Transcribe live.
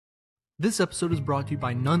This episode is brought to you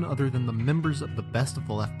by none other than the members of the Best of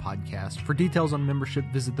the Left podcast. For details on membership,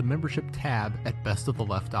 visit the membership tab at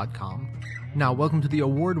bestoftheleft.com. Now, welcome to the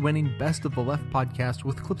award-winning Best of the Left podcast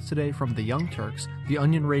with clips today from The Young Turks, The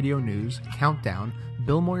Onion Radio News, Countdown,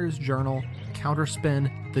 Bill Moyer's Journal,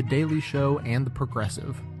 Counterspin, The Daily Show, and The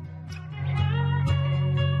Progressive.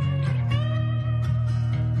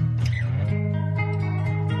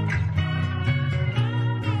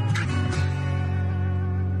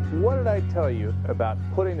 What did I tell you about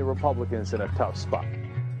putting the Republicans in a tough spot?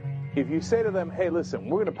 If you say to them, hey, listen,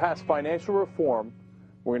 we're going to pass financial reform,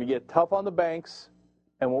 we're going to get tough on the banks,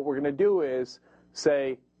 and what we're going to do is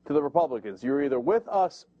say to the Republicans, you're either with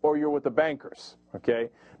us or you're with the bankers, okay?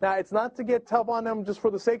 Now, it's not to get tough on them just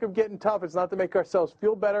for the sake of getting tough. It's not to make ourselves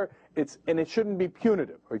feel better, and it shouldn't be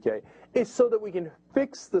punitive, okay? It's so that we can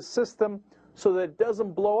fix the system so that it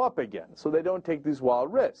doesn't blow up again, so they don't take these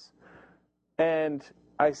wild risks. And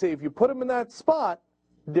I say if you put them in that spot,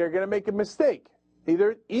 they're going to make a mistake.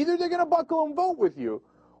 Either they're going to buckle and vote with you,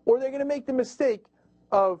 or they're going to make the mistake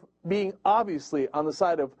of being obviously on the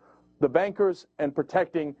side of the bankers and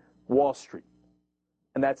protecting Wall Street.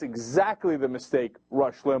 And that's exactly the mistake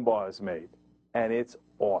Rush Limbaugh has made. And it's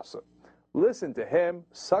awesome. Listen to him,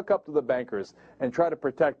 suck up to the bankers, and try to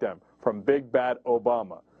protect them from big bad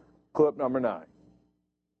Obama. Clip number 9.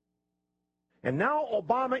 And now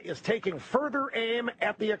Obama is taking further aim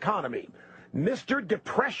at the economy. Mr.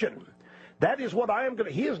 Depression. That is what I am going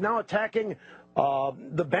to... He is now attacking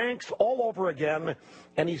the banks all over again,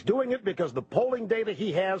 and he's doing it because the polling data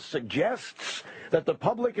he has suggests that the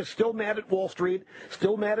public is still mad at Wall Street,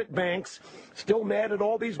 still mad at banks, still mad at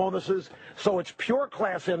all these bonuses. So it's pure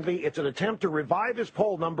class envy. It's an attempt to revive his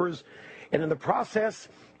poll numbers, and in the process,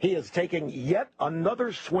 he is taking yet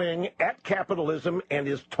another swing at capitalism and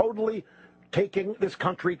is totally taking this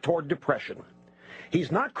country toward depression.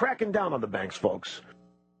 He's not cracking down on the banks, folks.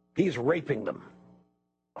 He's raping them.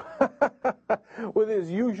 With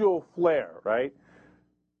his usual flair, right?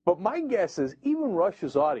 But my guess is even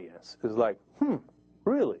Rush's audience is like,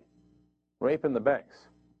 really? Raping the banks?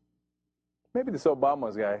 Maybe this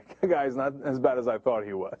Obama guy is not as bad as I thought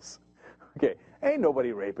he was. Okay, ain't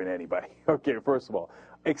nobody raping anybody. Okay, first of all.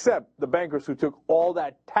 Except the bankers who took all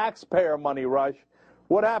that taxpayer money, Rush.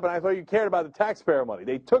 What happened? I thought you cared about the taxpayer money.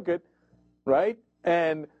 They took it, right?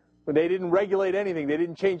 And they didn't regulate anything. They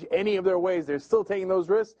didn't change any of their ways. They're still taking those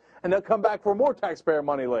risks, and they'll come back for more taxpayer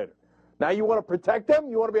money later. Now you want to protect them?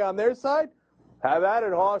 You want to be on their side? Have at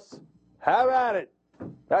it, Hoss. Have at it.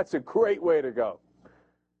 That's a great way to go.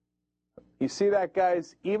 You see that,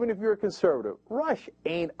 guys? Even if you're a conservative, Rush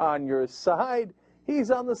ain't on your side.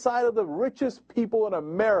 He's on the side of the richest people in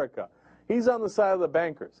America. He's on the side of the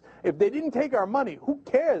bankers. If they didn't take our money, who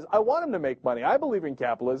cares? I want them to make money. I believe in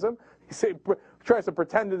capitalism. He tries to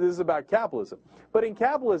pretend that this is about capitalism. But in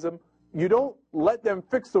capitalism, you don't let them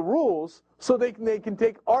fix the rules so they can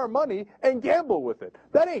take our money and gamble with it.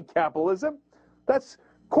 That ain't capitalism. That's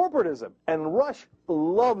corporatism. And Rush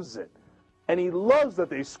loves it. And he loves that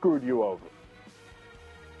they screwed you over.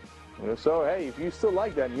 So, hey, if you still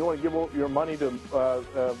like that and you want to give your money to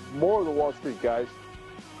more of the Wall Street guys,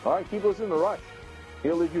 all right, keep listening to Rush.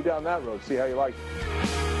 He'll lead you down that road. See how you like it.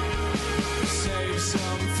 Save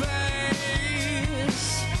some face.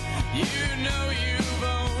 You know you've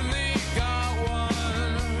only got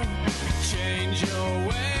one. Change your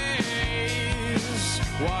ways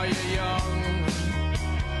while you're young.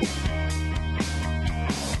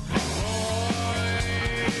 Boy,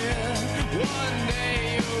 one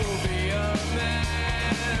day you'll be a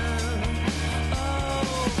man.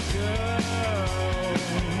 Oh, girl,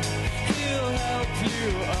 he'll help you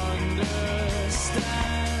understand.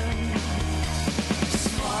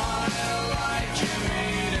 Smile like you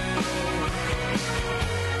mean it.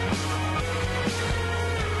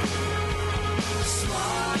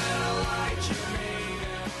 Smile like you mean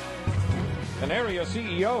it. An area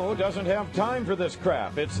CEO doesn't have time for this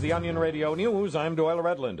crap. It's the Onion Radio News. I'm Doyle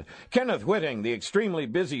Redland. Kenneth Whitting, the extremely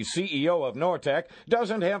busy CEO of Nortec,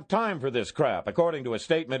 doesn't have time for this crap, according to a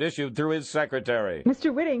statement issued through his secretary.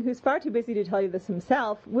 Mr. Whitting, who's far too busy to tell you this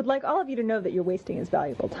himself, would like all of you to know that you're wasting his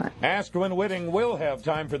valuable time. Asked when Whitting will have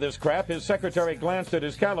time for this crap, his secretary glanced at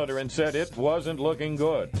his calendar and said it wasn't looking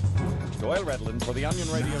good. Doyle Redland for the Onion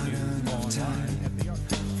Radio News.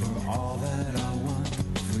 For all that I want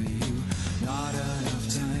for you, not enough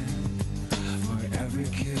time for every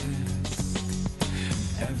kiss,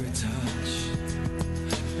 every touch,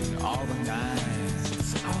 and all the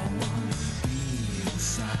nights I want to be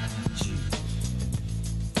inside you.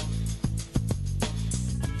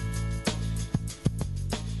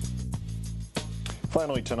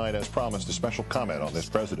 Finally tonight, as promised, a special comment on this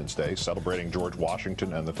President's Day, celebrating George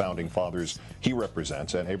Washington and the founding fathers he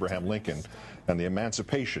represents, and Abraham Lincoln and the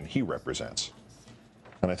emancipation he represents.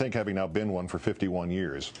 And I think, having now been one for 51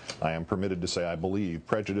 years, I am permitted to say I believe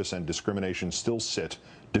prejudice and discrimination still sit,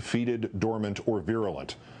 defeated, dormant, or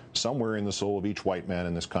virulent, somewhere in the soul of each white man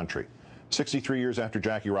in this country. 63 years after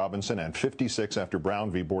Jackie Robinson, and 56 after Brown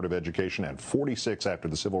v. Board of Education, and 46 after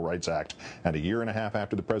the Civil Rights Act, and a year and a half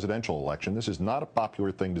after the presidential election, this is not a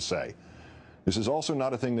popular thing to say. This is also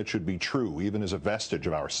not a thing that should be true, even as a vestige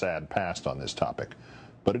of our sad past on this topic.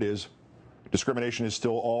 But it is. Discrimination is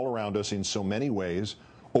still all around us in so many ways,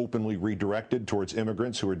 openly redirected towards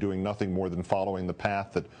immigrants who are doing nothing more than following the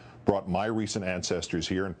path that brought my recent ancestors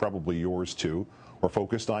here, and probably yours too, or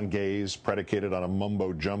focused on gays, predicated on a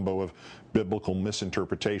mumbo-jumbo of biblical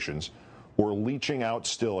misinterpretations, or leeching out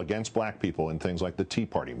still against black people in things like the Tea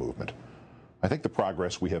Party movement. I think the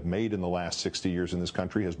progress we have made in the last 60 years in this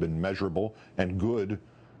country has been measurable and good,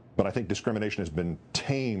 but I think discrimination has been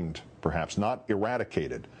tamed, perhaps not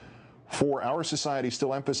eradicated. For our society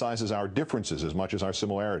still emphasizes our differences as much as our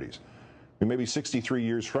similarities. We may be 63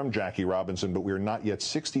 years from Jackie Robinson, but we are not yet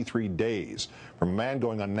 63 days from a man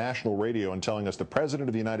going on national radio and telling us the President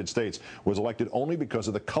of the United States was elected only because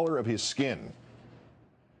of the color of his skin.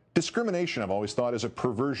 Discrimination, I've always thought, is a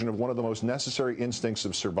perversion of one of the most necessary instincts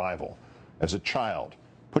of survival. As a child,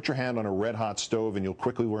 put your hand on a red-hot stove and you'll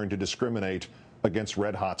quickly learn to discriminate against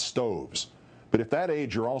red-hot stoves. But at that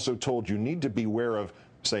age, you're also told you need to beware of,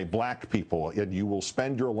 say, black people, and you will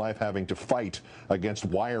spend your life having to fight against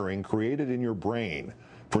wiring created in your brain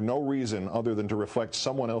for no reason other than to reflect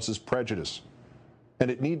someone else's prejudice.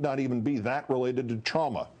 And it need not even be that related to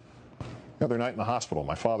trauma. The other night in the hospital,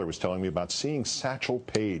 my father was telling me about seeing Satchel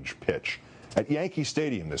Paige pitch. At Yankee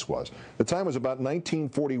Stadium, this was. The time was about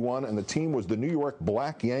 1941, and the team was the New York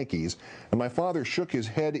Black Yankees, and my father shook his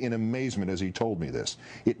head in amazement as he told me this.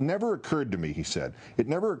 It never occurred to me, he said, it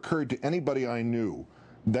never occurred to anybody I knew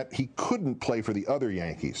that he couldn't play for the other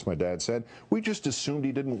Yankees, my dad said. We just assumed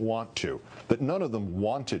he didn't want to, that none of them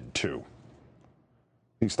wanted to.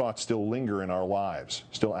 These thoughts still linger in our lives,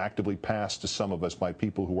 still actively passed to some of us by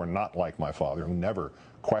people who are not like my father, who never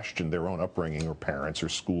questioned their own upbringing or parents or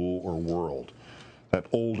school or world. That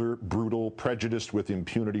older, brutal, prejudiced with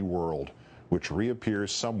impunity world, which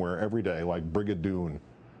reappears somewhere every day like Brigadoon,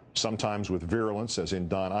 sometimes with virulence, as in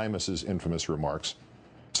Don Imus's infamous remarks,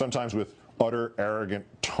 sometimes with utter, arrogant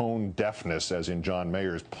tone deafness, as in John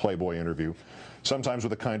Mayer's Playboy interview, sometimes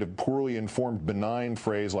with a kind of poorly informed benign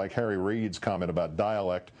phrase like Harry Reid's comment about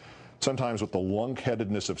dialect, sometimes with the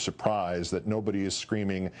lunkheadedness of surprise that nobody is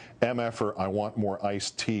screaming, MFer, I want more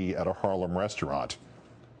iced tea at a Harlem restaurant.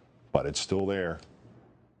 But it's still there.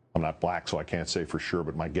 I'm not black, so I can't say for sure,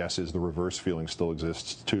 but my guess is the reverse feeling still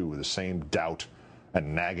exists too, with the same doubt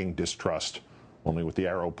and nagging distrust, only with the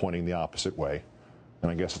arrow pointing the opposite way. And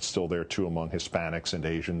I guess it's still there, too, among Hispanics and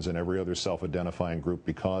Asians and every other self-identifying group,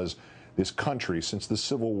 because this country, since the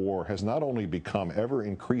Civil War, has not only become ever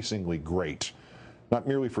increasingly great, not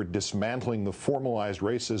merely for dismantling the formalized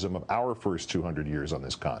racism of our first 200 years on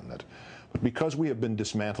this continent, but because we have been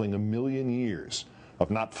dismantling a million years of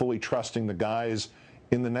not fully trusting the guys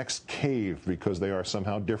in the next cave because they are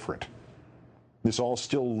somehow different. This all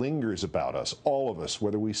still lingers about us, all of us,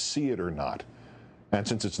 whether we see it or not. And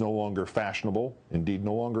since it's no longer fashionable, indeed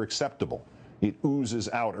no longer acceptable, it oozes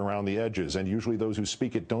out around the edges, and usually those who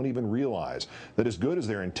speak it don't even realize that as good as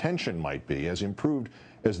their intention might be, as improved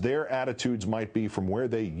as their attitudes might be from where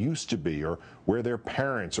they used to be, or where their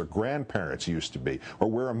parents or grandparents used to be, or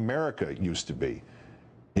where America used to be,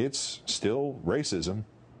 it's still racism.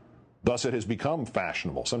 Thus it has become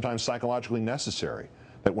fashionable, sometimes psychologically necessary,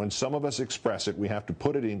 that when some of us express it, we have to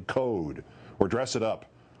put it in code, or dress it up,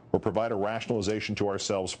 or provide a rationalization to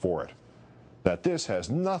ourselves for it. That this has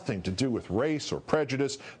nothing to do with race or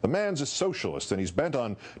prejudice. The man's a socialist, and he's bent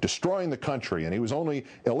on destroying the country, and he was only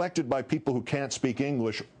elected by people who can't speak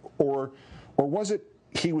English, or was it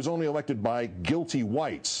he was only elected by guilty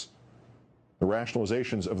whites? The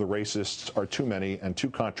rationalizations of the racists are too many and too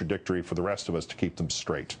contradictory for the rest of us to keep them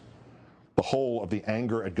straight. The whole of the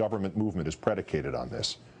anger at government movement is predicated on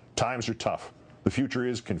this. Times are tough. The future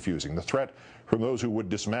is confusing. The threat from those who would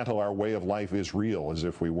dismantle our way of life is real, as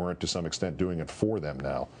if we weren't to some extent doing it for them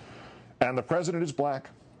now. And the president is black,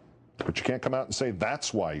 but you can't come out and say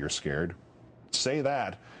that's why you're scared. Say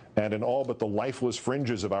that, and in all but the lifeless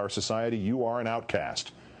fringes of our society, you are an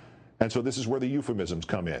outcast. And so this is where the euphemisms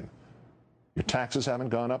come in. Your taxes haven't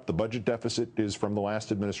gone up. The budget deficit is from the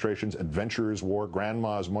last administration's adventurer's war.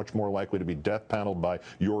 Grandma is much more likely to be death paneled by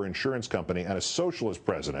your insurance company. And a socialist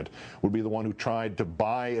president would be the one who tried to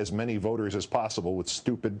buy as many voters as possible with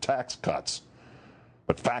stupid tax cuts.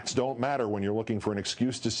 But facts don't matter when you're looking for an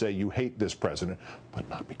excuse to say you hate this president, but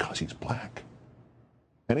not because he's black.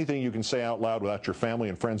 Anything you can say out loud without your family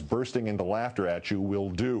and friends bursting into laughter at you will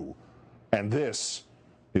do. And this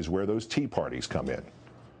is where those tea parties come in.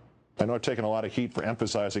 I know I've taken a lot of heat for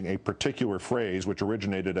emphasizing a particular phrase which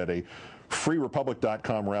originated at a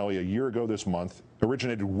FreeRepublic.com rally a year ago this month,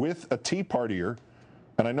 originated with a Tea Partier,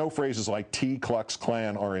 and I know phrases like Tea Klux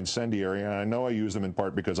Klan are incendiary, and I know I use them in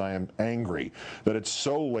part because I am angry that it's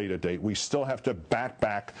so late a date we still have to bat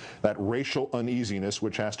back that racial uneasiness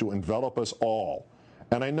which has to envelop us all.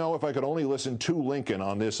 And I know if I could only listen to Lincoln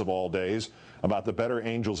on this of all days about the better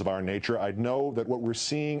angels of our nature, I'd know that what we're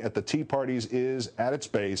seeing at the Tea Parties is, at its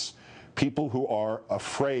base, people who are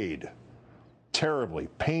afraid, terribly,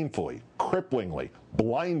 painfully, cripplingly,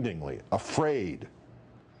 blindingly afraid.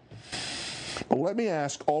 But let me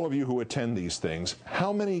ask all of you who attend these things,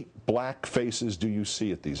 how many black faces do you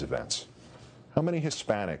see at these events? How many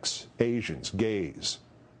Hispanics, Asians, gays?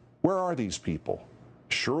 Where are these people?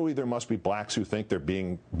 Surely there must be blacks who think they're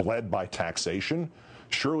being bled by taxation.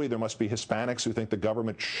 Surely there must be Hispanics who think the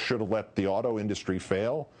government should have let the auto industry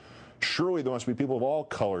fail. Surely there must be people of all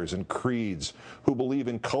colors and creeds who believe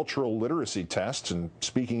in cultural literacy tests and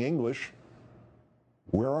speaking English.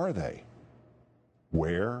 Where are they?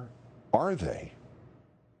 Where are they?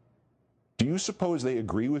 Do you suppose they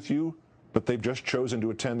agree with you, but they've just chosen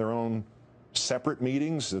to attend their own separate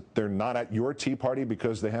meetings, that they're not at your tea party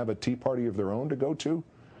because they have a tea party of their own to go to?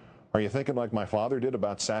 Are you thinking like my father did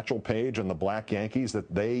about Satchel Paige and the Black Yankees,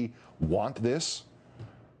 that they want this?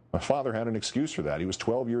 My father had an excuse for that. He was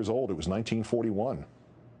 12 years old. It was 1941.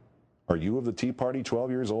 Are you of the Tea Party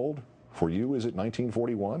 12 years old? For you, is it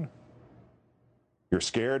 1941? You're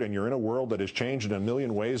scared, and you're in a world that has changed in a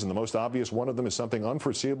million ways, and the most obvious one of them is something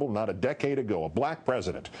unforeseeable not a decade ago, a black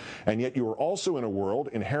president. And yet you are also in a world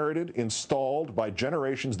inherited, installed by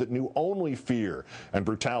generations that knew only fear and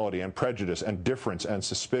brutality and prejudice and difference and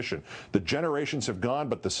suspicion. The generations have gone,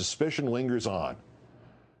 but the suspicion lingers on.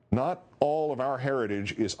 Not all of our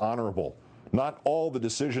heritage is honorable. Not all the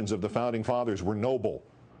decisions of the Founding Fathers were noble.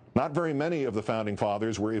 Not very many of the Founding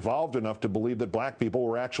Fathers were evolved enough to believe that black people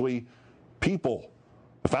were actually people.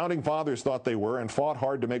 The Founding Fathers thought they were and fought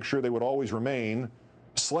hard to make sure they would always remain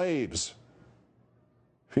slaves.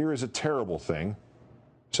 Fear is a terrible thing.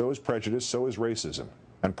 So is prejudice, so is racism.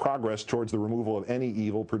 And progress towards the removal of any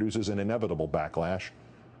evil produces an inevitable backlash.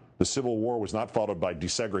 The Civil War was not followed by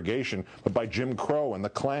desegregation, but by Jim Crow and the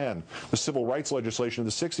Klan. The civil rights legislation of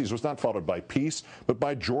the 60s was not followed by peace, but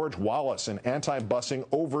by George Wallace and anti-busing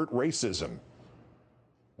overt racism.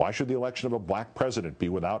 Why should the election of a black president be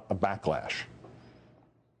without a backlash?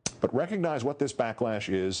 But recognize what this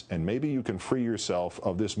backlash is, and maybe you can free yourself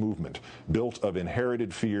of this movement, built of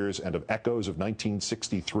inherited fears and of echoes of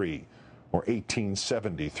 1963 or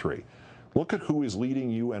 1873. Look at who is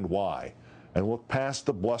leading you and why, and look past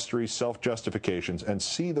the blustery self-justifications and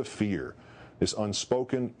see the fear, this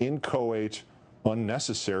unspoken, inchoate,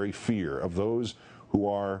 unnecessary fear of those who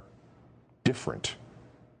are different.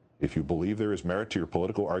 If you believe there is merit to your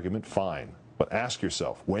political argument, fine. But ask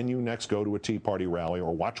yourself, when you next go to a Tea Party rally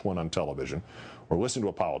or watch one on television or listen to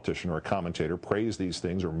a politician or a commentator praise these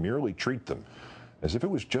things or merely treat them as if it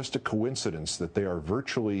was just a coincidence that they are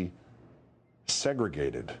virtually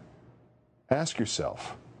segregated, ask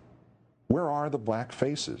yourself, where are the black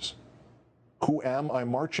faces? Who am I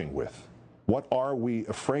marching with? What are we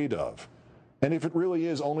afraid of? And if it really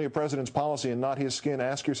is only a president's policy and not his skin,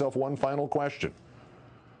 ask yourself one final question.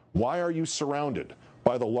 Why are you surrounded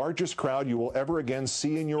by the largest crowd you will ever again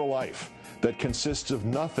see in your life that consists of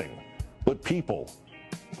nothing but people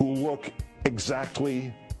who look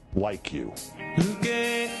exactly like you? Look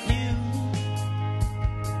at you,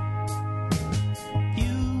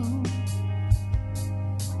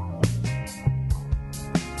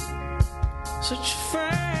 such a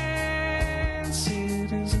fine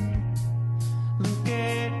citizen. Look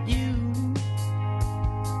at you.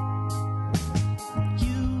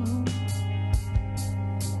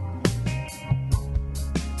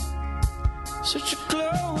 Such a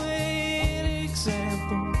glowing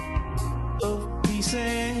example of peace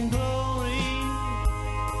and glory.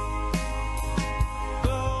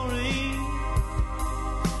 Glory.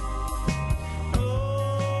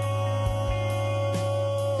 Glory.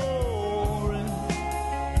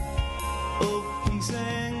 Of peace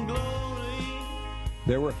and glory.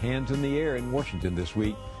 There were hands in the air in Washington this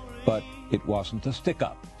week, but it wasn't a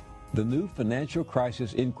stick-up. The new Financial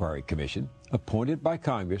Crisis Inquiry Commission, appointed by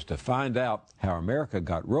Congress to find out how America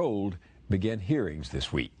got rolled, began hearings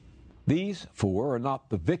this week. These four are not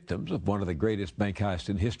the victims of one of the greatest bank heists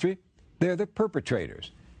in history. They're the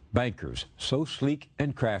perpetrators, bankers so sleek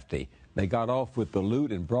and crafty they got off with the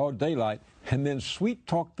loot in broad daylight and then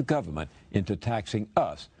sweet-talked the government into taxing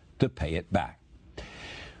us to pay it back.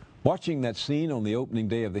 Watching that scene on the opening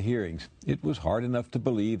day of the hearings, it was hard enough to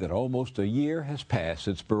believe that almost a year has passed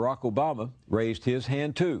since Barack Obama raised his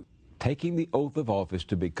hand too, taking the oath of office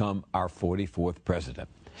to become our 44th president.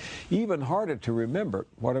 Even harder to remember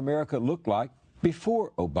what America looked like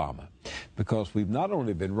before Obama, because we've not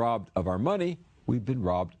only been robbed of our money, we've been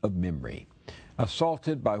robbed of memory.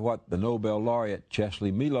 Assaulted by what the Nobel laureate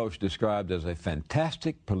Chesley Milosz described as a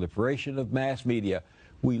fantastic proliferation of mass media,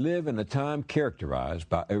 we live in a time characterized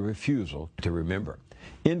by a refusal to remember.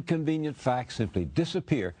 Inconvenient facts simply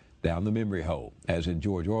disappear down the memory hole, as in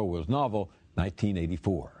George Orwell's novel,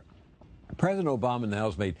 1984. President Obama now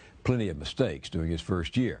has made plenty of mistakes during his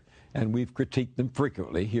first year, and we've critiqued them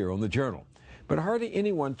frequently here on the Journal. But hardly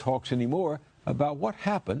anyone talks anymore about what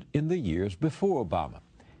happened in the years before Obama.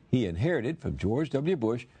 He inherited from George W.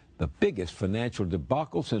 Bush the biggest financial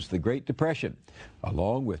debacle since the Great Depression,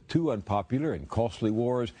 along with two unpopular and costly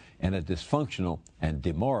wars and a dysfunctional and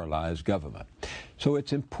demoralized government. So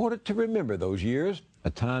it's important to remember those years,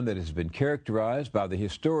 a time that has been characterized by the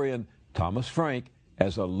historian Thomas Frank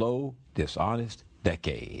as a low, dishonest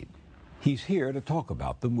decade. He's here to talk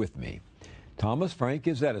about them with me. Thomas Frank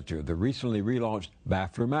is editor of the recently relaunched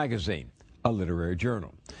Baffler magazine, a literary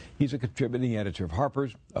journal. He's a contributing editor of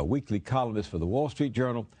Harper's, a weekly columnist for the Wall Street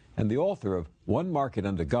Journal, and the author of One Market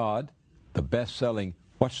Under God, the best-selling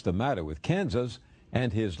What's the Matter with Kansas,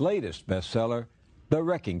 and his latest bestseller, The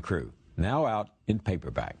Wrecking Crew, now out in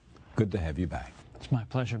paperback. Good to have you back. It's my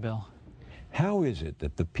pleasure, Bill. How is it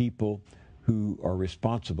that the people who are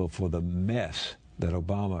responsible for the mess that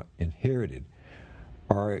Obama inherited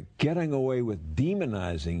are getting away with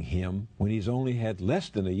demonizing him when he's only had less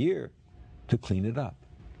than a year to clean it up?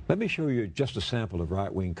 Let me show you just a sample of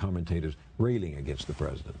right-wing commentators railing against the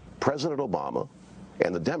president. President Obama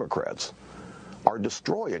and the Democrats are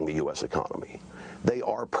destroying the U.S. economy. They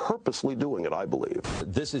are purposely doing it, I believe.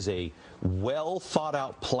 This is a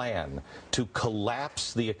well-thought-out plan to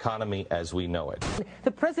collapse the economy as we know it.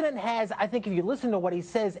 The president has, I think if you listen to what he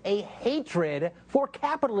says, a hatred for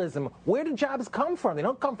capitalism. Where do jobs come from? They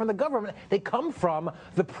don't come from the government. They come from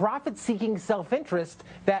the profit-seeking self-interest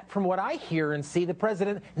that, from what I hear and see, the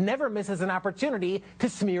president never misses an opportunity to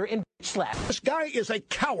smear and slap. This guy is a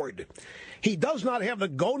coward. He does not have the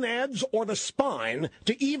gonads or the spine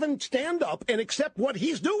to even stand up and accept what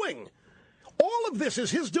he's doing. All of this is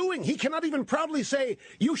his doing. He cannot even proudly say,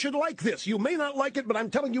 you should like this. You may not like it, but I'm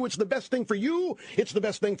telling you it's the best thing for you. It's the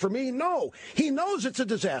best thing for me. No. He knows it's a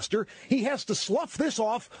disaster. He has to slough this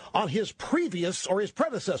off on his previous or his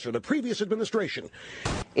predecessor, the previous administration.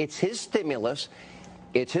 It's his stimulus.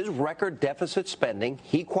 It's his record deficit spending.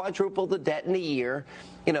 He quadrupled the debt in a year.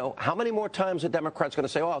 You know, how many more times are Democrats going to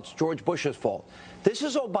say, oh, it's George Bush's fault? This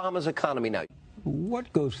is Obama's economy now.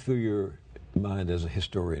 What goes through your mind as a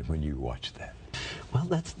historian when you watch that? Well,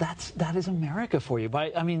 that is America for you.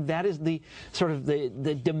 I mean, that is the sort of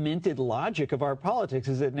the demented logic of our politics,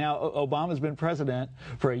 is that now Obama's been president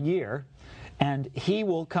for a year, and he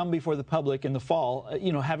will come before the public in the fall,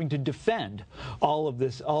 having to defend all of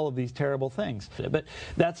these terrible things. But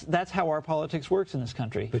that's how our politics works in this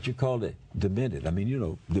country. But you called it demented. I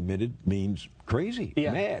mean, demented means crazy,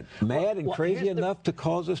 yeah. mad and crazy enough to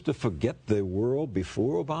cause us to forget the world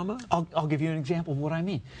before Obama. I'll give you an example of what I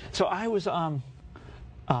mean. So I was on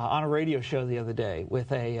a radio show the other day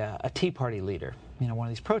with a Tea Party leader. One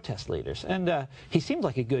of these protest leaders. And he seemed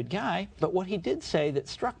like a good guy, but what he did say that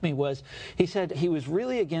struck me was, he said he was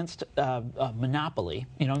really against monopoly,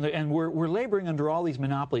 and we're laboring under all these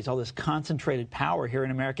monopolies, all this concentrated power here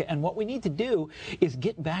in America, and what we need to do is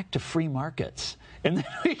get back to free markets, and then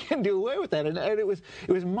we can do away with that. And it was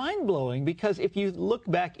mind-blowing, because if you look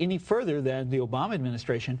back any further than the Obama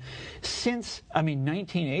administration, since,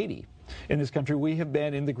 1980, in this country, we have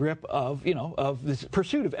been in the grip of this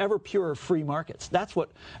pursuit of ever purer free markets. That's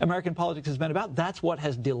what American politics has been about. That's what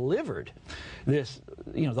has delivered this,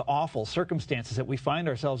 the awful circumstances that we find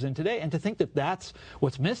ourselves in today. And to think that that's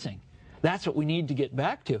what's missing, that's what we need to get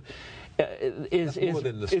back to. That's more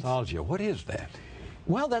than nostalgia. What is that?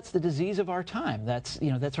 Well, that's the disease of our time. That's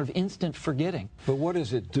that sort of instant forgetting. But what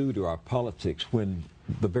does it do to our politics when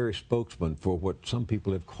the very spokesman for what some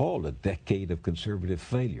people have called a decade of conservative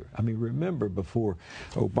failure. I mean, remember before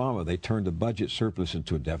Obama, they turned the budget surplus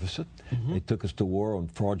into a deficit. They took us to war on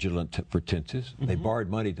fraudulent pretenses. They borrowed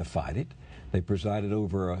money to fight it. They presided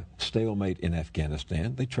over a stalemate in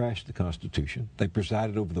Afghanistan. They trashed the Constitution. They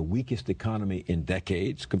presided over the weakest economy in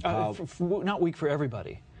decades. Compiled Not weak for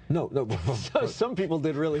everybody. No. Some people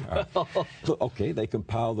did really well. Okay, they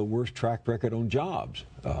compiled the worst track record on jobs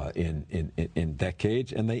in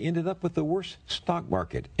decades, and they ended up with the worst stock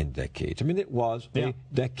market in decades. I mean, it was a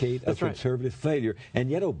decade of conservative failure, and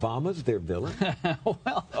yet Obama's their villain.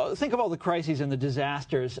 Well, think of all the crises and the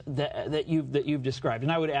disasters that you've described,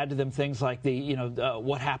 and I would add to them things like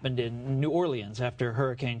what happened in New Orleans after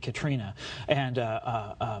Hurricane Katrina, and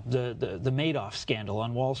the Madoff scandal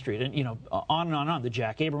on Wall Street, and on and on. The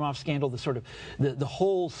Jack Abramoff scandal, the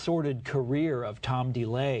whole sordid career of Tom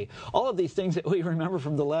DeLay, all of these things that we remember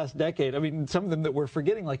from the last decade. I mean, some of them that we're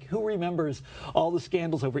forgetting, like who remembers all the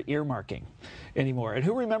scandals over earmarking anymore? And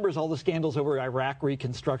who remembers all the scandals over Iraq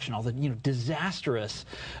reconstruction, all the disastrous,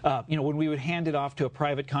 when we would hand it off to a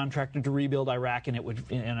private contractor to rebuild Iraq and it would,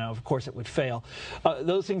 of course it would fail.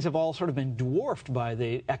 Those things have all sort of been dwarfed by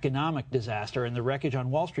the economic disaster and the wreckage on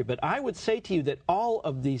Wall Street. But I would say to you that all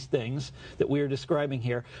of these things that we are describing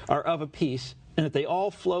here are of a piece, and that they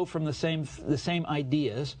all flow from the same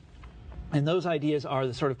ideas. And those ideas are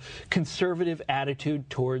the sort of conservative attitude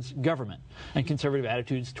towards government and conservative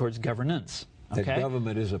attitudes towards governance. Okay? That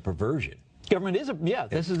government is a perversion. Government is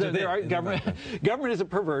government is a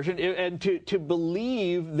perversion, and to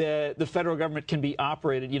believe that the federal government can be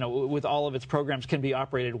operated, with all of its programs, can be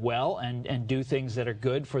operated well and do things that are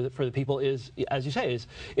good for the people is, as you say,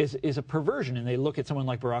 is a perversion. And they look at someone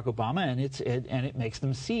like Barack Obama, and it makes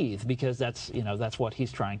them seethe, because that's what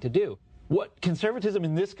he's trying to do. What conservatism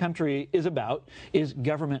in this country is about is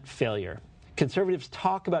government failure. Conservatives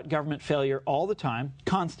talk about government failure all the time,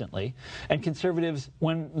 constantly, and conservatives,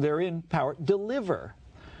 when they're in power, deliver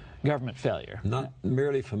government failure. Not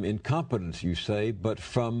merely from incompetence, you say, but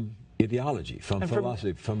from ideology, from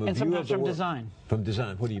philosophy, from a view of the world. Design. From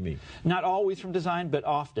design. What do you mean? Not always from design, but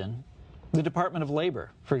often. The Department of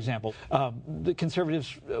Labor, for example, the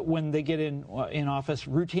conservatives, when they get in office,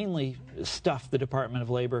 routinely stuff the Department of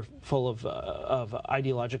Labor full of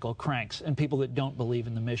ideological cranks and people that don't believe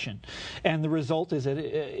in the mission. And the result is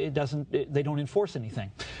that they don't enforce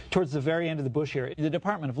anything. Towards the very end of the Bush era, the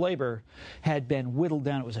Department of Labor had been whittled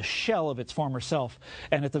down. It was a shell of its former self.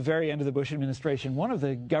 And at the very end of the Bush administration, one of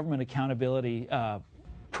the government accountability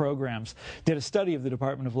programs did a study of the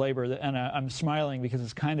Department of Labor, and I'm smiling because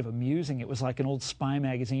it's kind of amusing. It was like an old Spy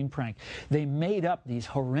magazine prank. They made up these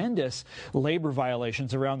horrendous labor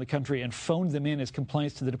violations around the country and phoned them in as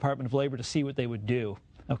complaints to the Department of Labor to see what they would do.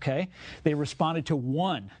 Okay, they responded to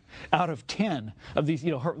 1 out of 10 of these.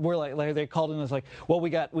 We're like they called in as like, well, we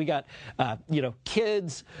got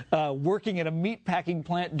kids working at a meat packing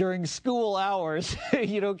plant during school hours. Can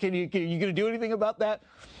you going to do anything about that?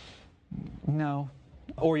 No.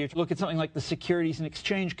 Or you look at something like the Securities and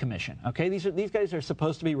Exchange Commission. Okay, these guys are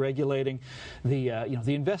supposed to be regulating the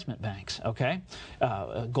the investment banks. Okay,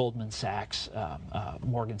 Goldman Sachs,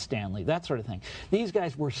 Morgan Stanley, that sort of thing. These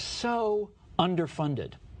guys were so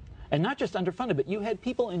underfunded. And not just underfunded, but you had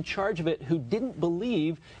people in charge of it who didn't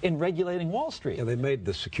believe in regulating Wall Street. Yeah, they made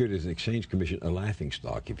the Securities and Exchange Commission a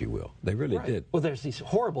laughingstock, if you will. They really did. Well, there's these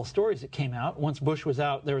horrible stories that came out. Once Bush was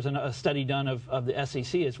out, there was a study done of the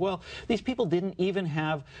SEC as well. These people didn't even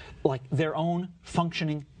have, their own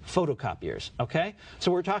functioning photocopiers, okay?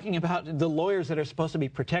 So we're talking about the lawyers that are supposed to be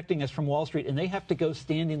protecting us from Wall Street, and they have to go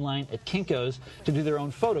stand in line at Kinko's to do their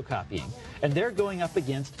own photocopying. And they're going up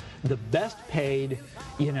against the best paid,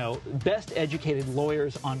 best educated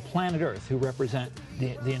lawyers on planet Earth who represent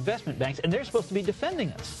the investment banks, and they're supposed to be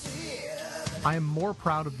defending us. I am more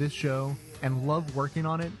proud of this show and love working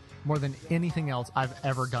on it more than anything else I've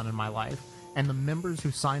ever done in my life. And the members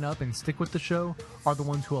who sign up and stick with the show are the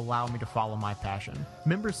ones who allow me to follow my passion.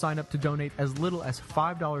 Members sign up to donate as little as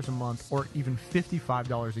 $5 a month or even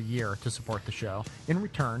 $55 a year to support the show. In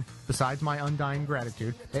return, besides my undying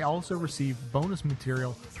gratitude, they also receive bonus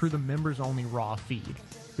material through the members-only Raw feed.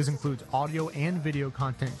 This includes audio and video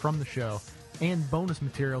content from the show, and bonus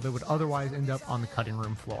material that would otherwise end up on the cutting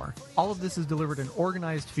room floor. All of this is delivered in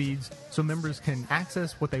organized feeds so members can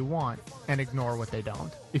access what they want and ignore what they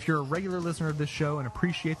don't. If you're a regular listener of this show and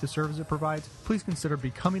appreciate the service it provides, please consider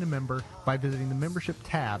becoming a member by visiting the membership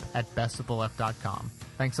tab at bestoftheleft.com.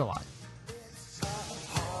 Thanks a lot.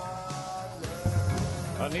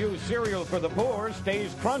 A new cereal for the poor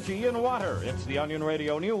stays crunchy in water. It's the Onion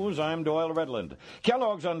Radio News. I'm Doyle Redland.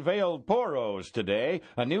 Kellogg's unveiled Poros today,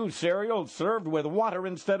 a new cereal served with water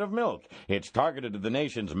instead of milk. It's targeted to the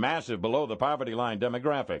nation's massive below-the-poverty line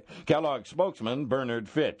demographic. Kellogg's spokesman Bernard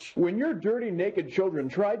Fitch. When your dirty, naked children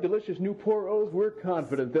try delicious new Poros, we're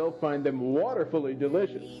confident they'll find them waterfully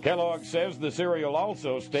delicious. Kellogg says the cereal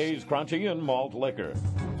also stays crunchy in malt liquor.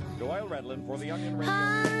 Doyle Redland for the Onion Radio.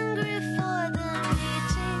 Hungry for the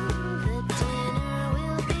meeting, the dinner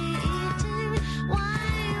we'll be eating,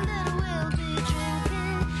 wine that we'll be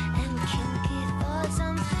drinking, and kinky thoughts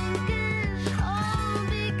I'm thinking, all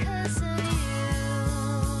because of you.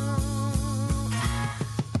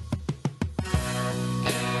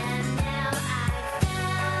 And now I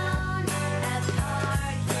found a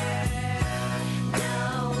partner,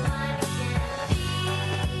 no one can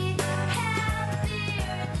be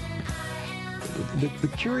happier than I am. The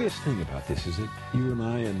curious thing about this is that you and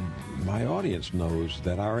I and my audience knows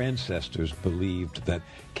that our ancestors believed that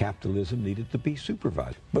capitalism needed to be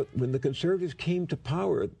supervised. But when the conservatives came to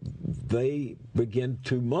power, they began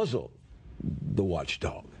to muzzle the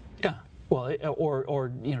watchdog. Yeah. Well, or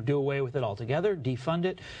do away with it altogether, defund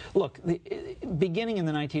it. Look, beginning in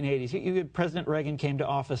the 1980s, you had President Reagan came to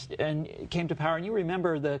office and came to power, and you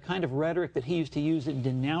remember the kind of rhetoric that he used to use in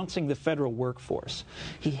denouncing the federal workforce.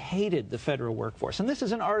 He hated the federal workforce, and this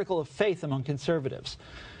is an article of faith among conservatives.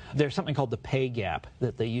 There's something called the pay gap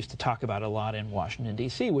that they used to talk about a lot in Washington,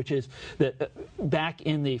 D.C., which is that back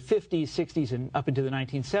in the 50s, 60s, and up into the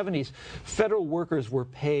 1970s, federal workers were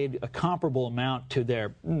paid a comparable amount to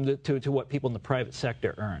to what people in the private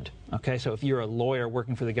sector earned. Okay, so if you're a lawyer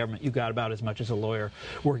working for the government, you got about as much as a lawyer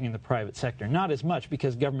working in the private sector. Not as much,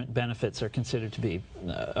 because government benefits are considered to be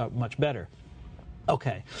much better.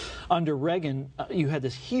 Okay. Under Reagan, you had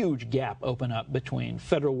this huge gap open up between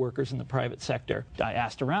federal workers and the private sector. I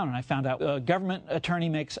asked around, and I found out a government attorney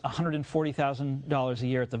makes $140,000 a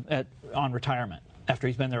year on retirement after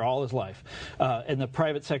he's been there all his life. In the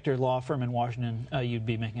private sector law firm in Washington, you'd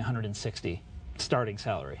be making $160,000 starting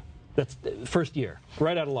salary. That's the first year,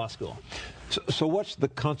 right out of law school. So what's the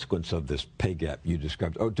consequence of this pay gap you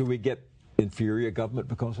described? Oh, do we get inferior government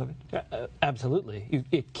because of it? Absolutely.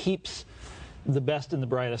 It keeps the best and the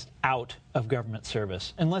brightest out of government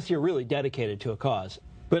service, unless you're really dedicated to a cause.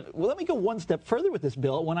 But let me go one step further with this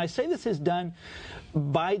bill. When I say this is done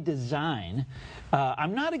by design,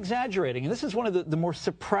 I'm not exaggerating. And this is one of the more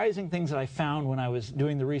surprising things that I found when I was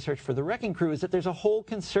doing the research for The Wrecking Crew, is that there's a whole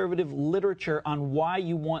conservative literature on why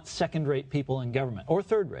you want second-rate people in government, or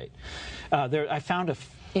third-rate. I found an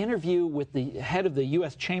interview with the head of the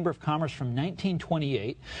U.S. Chamber of Commerce from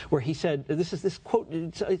 1928, where he said, this quote,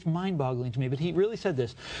 it's mind-boggling to me, but he really said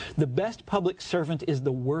this: the best public servant is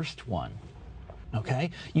the worst one.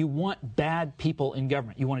 Okay? You want bad people in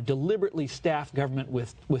government. You want to deliberately staff government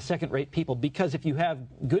with second-rate people, because if you have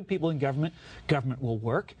good people in government, government will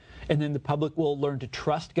work, and then the public will learn to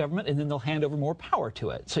trust government, and then they'll hand over more power to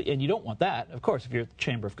it. So, and you don't want that, of course, if you're at the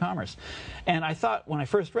Chamber of Commerce. And I thought, when I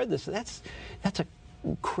first read this, that's a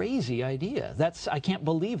crazy idea. I can't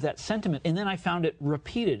believe that sentiment. And then I found it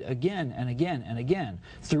repeated again and again and again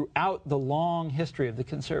throughout the long history of the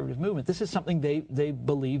conservative movement. This is something they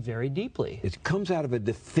believe very deeply. It comes out of a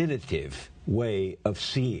definitive way of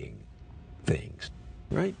seeing things,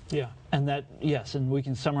 right? Yeah, and yes, and we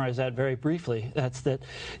can summarize that very briefly. That's that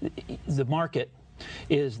the market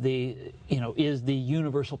is the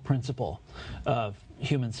universal principle of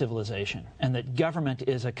human civilization, and that government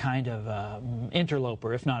is a kind of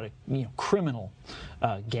interloper, if not a criminal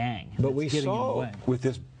gang. But we saw with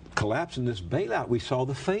this collapse and this bailout, we saw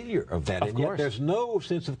the failure of that, and yet there's no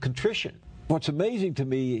sense of contrition. What's amazing to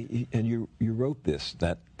me, and you wrote this,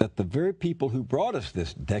 that the very people who brought us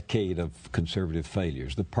this decade of conservative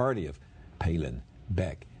failures, the party of Palin,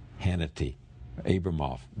 Beck, Hannity,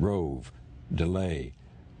 Abramoff, Rove, DeLay,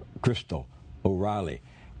 Kristol, O'Reilly,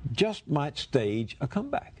 just might stage a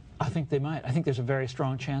comeback. I think they might. I think there's a very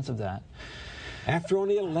strong chance of that. After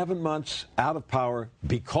only 11 months out of power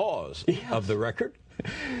because of the record?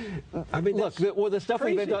 I mean, look, the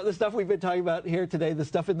stuff we've been talking about here today, the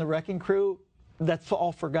stuff in The Wrecking Crew, that's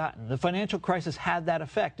all forgotten. The financial crisis had that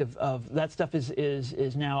effect of that stuff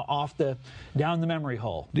is now down the memory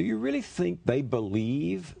hole. Do you really think they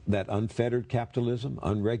believe that unfettered capitalism,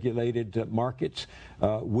 unregulated markets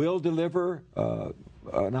will deliver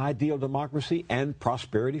an ideal democracy and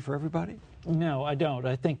prosperity for everybody? No, I don't.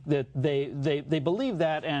 I think that they believe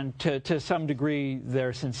that, and to some degree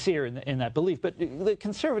they're sincere in that belief. But the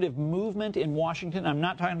conservative movement in Washington, I'm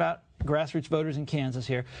not talking about grassroots voters in Kansas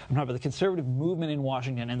here. I'm talking about the conservative movement in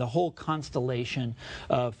Washington and the whole constellation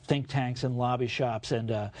of think tanks and lobby shops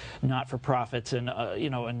and not-for-profits and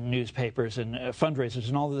and newspapers and fundraisers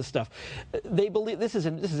and all of this stuff. They believe this is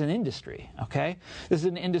an industry. Okay, this is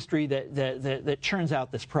an industry that churns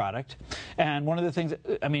out this product. And one of the things,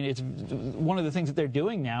 one of the things that they're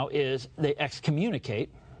doing now is they excommunicate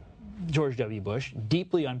George W. Bush,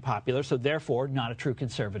 deeply unpopular, so therefore not a true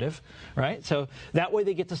conservative, right? So that way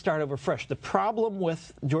they get to start over fresh. The problem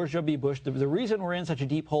with George W. Bush, the reason we're in such a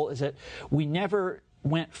deep hole is that we never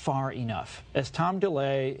went far enough. As Tom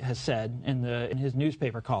DeLay has said in his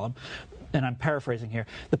newspaper column, and I'm paraphrasing here,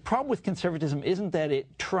 the problem with conservatism isn't that it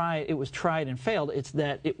was tried and failed, it's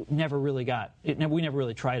that we never really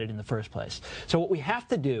tried it in the first place. So what we have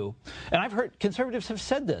to do, and I've heard conservatives have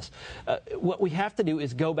said this, what we have to do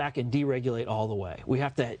is go back and deregulate all the way. We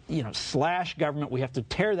have to, slash government, we have to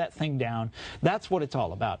tear that thing down. That's what it's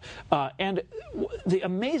all about. And the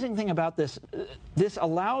amazing thing about this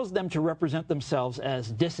allows them to represent themselves as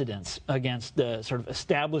dissidents against the sort of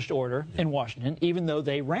established order in Washington, even though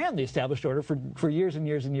they ran the established order for years and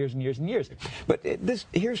years and years and years and years. But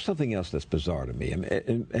here's something else that's bizarre to me,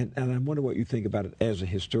 and I wonder what you think about it as a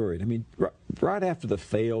historian. I mean, right after the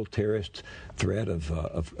failed terrorist threat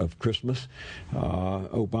of Christmas,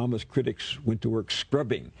 Obama's critics went to work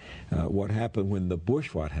scrubbing what happened when the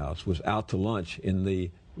Bush White House was out to lunch in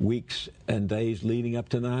the weeks and days leading up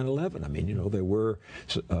to 9/11. I mean, there were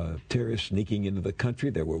terrorists sneaking into the country.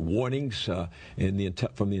 There were warnings from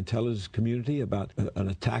the intelligence community about an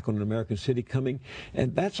attack on an American city coming,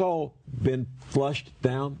 and that's all been flushed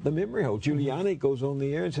down the memory hole. Giuliani goes on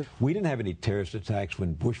the air and says, we didn't have any terrorist attacks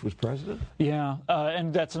when Bush was president. Yeah,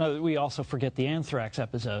 and that's another, we also forget the anthrax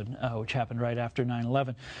episode, which happened right after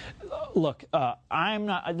 9/11. Look,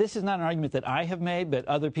 this is not an argument that I have made, but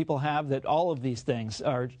other people have, that all of these things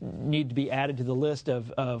need to be added to the list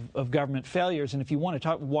of government failures. And if you want to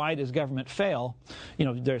talk, why does government fail?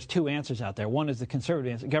 There's two answers out there. One is the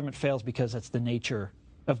conservative answer. Government fails because that's the nature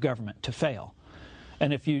of government, to fail.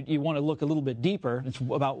 And if you want to look a little bit deeper, it's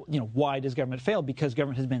about, why does government fail? Because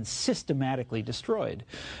government has been systematically destroyed.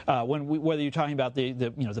 Whether you're talking about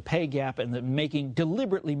the pay gap and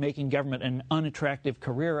deliberately making government an unattractive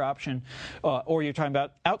career option, or you're talking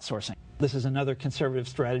about outsourcing. This is another conservative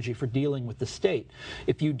strategy for dealing with the state.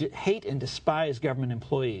 If you hate and despise government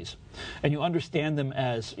employees, and you understand them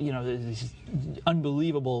as, this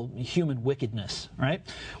unbelievable human wickedness, right?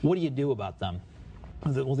 What do you do about them?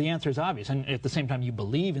 Well, the answer is obvious. And at the same time, you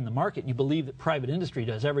believe in the market, you believe that private industry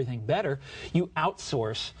does everything better, you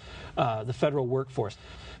outsource the federal workforce.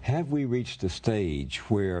 Have we reached a stage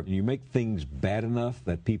where you make things bad enough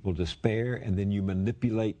that people despair, and then you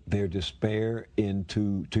manipulate their despair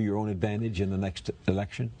to your own advantage in the next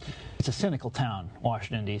election? It's a cynical town,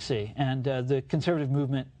 Washington, D.C., and the conservative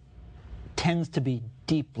movement tends to be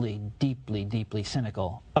deeply, deeply, deeply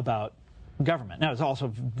cynical about government. Now, it's also,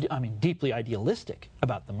 deeply idealistic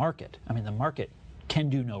about the market. The market can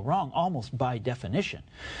do no wrong, almost by definition.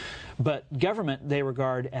 But government, they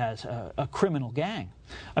regard as a criminal gang.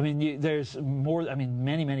 There's more,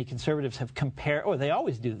 many, many conservatives have they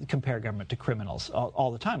always do compare government to criminals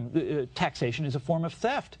all the time. Taxation is a form of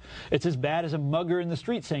theft. It's as bad as a mugger in the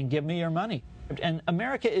street saying, give me your money. And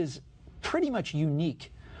America is pretty much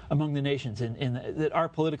unique among the nations in that our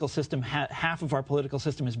political system, half of our political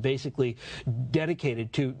system is basically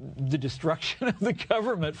dedicated to the destruction of the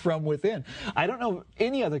government from within. I don't know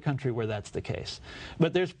any other country where that's the case.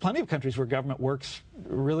 But there's plenty of countries where government works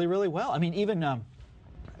really, really well. Even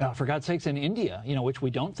for God's sakes, in India, which we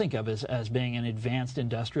don't think of as being an advanced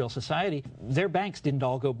industrial society, their banks didn't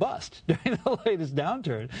all go bust during the latest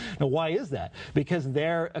downturn. Now, why is that? Because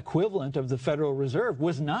their equivalent of the Federal Reserve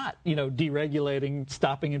was not, deregulating,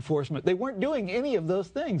 stopping enforcement. They weren't doing any of those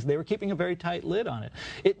things. They were keeping a very tight lid on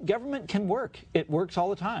it. Government can work. It works all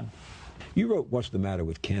the time. You wrote What's the Matter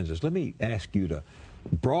with Kansas. Let me ask you to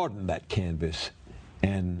broaden that canvas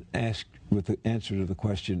and ask with the answer to the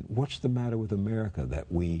question, what's the matter with America that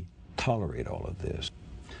we tolerate all of this?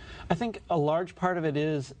 I think a large part of it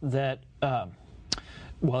is that,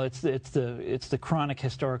 it's the chronic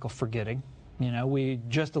historical forgetting. We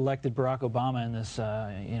just elected Barack Obama in this,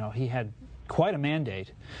 he had quite a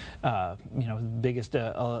mandate, biggest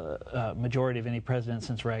majority of any president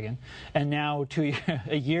since Reagan, and now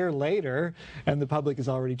a year later, and the public is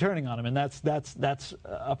already turning on him, and that's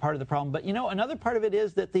a part of the problem. But another part of it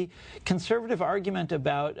is that the conservative argument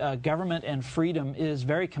about government and freedom is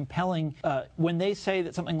very compelling when they say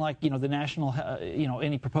that something like the national,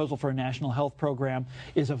 any proposal for a national health program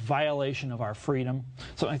is a violation of our freedom,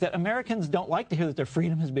 something like that. Americans don't like to hear that their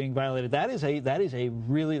freedom is being violated. That is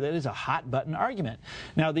a hot button argument.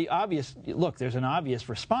 Now, there's an obvious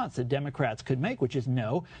response that Democrats could make, which is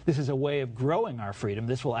no, this is a way of growing our freedom.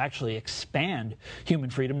 This will actually expand human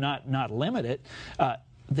freedom, not limit it.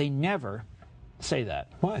 They never say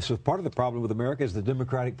that. Why? So part of the problem with America is the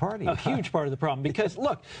Democratic Party. A huge part of the problem, because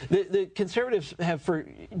look, the conservatives have for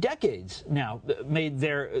decades now made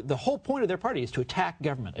the whole point of their party is to attack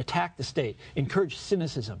government, attack the state, encourage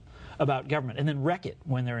cynicism about government, and then wreck it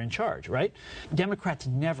when they're in charge, right? Democrats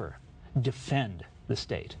never defend the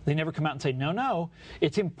state. They never come out and say, no,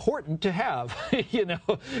 it's important to have,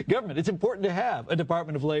 government. It's important to have a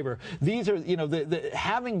Department of Labor. These are,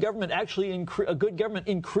 having government actually, a good government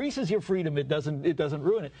increases your freedom. It doesn't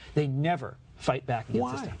ruin it. They never fight back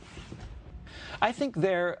against the state. I think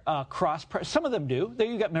they're some of them do.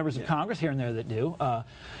 You've got members of Congress here and there that do.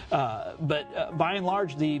 But by and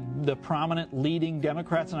large, the prominent leading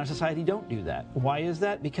Democrats in our society don't do that. Why is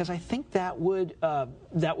that? Because I think that would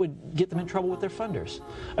get them in trouble with their funders.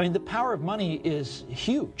 I mean, the power of money is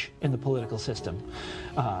huge in the political system.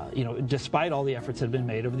 Despite all the efforts that have been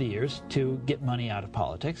made over the years to get money out of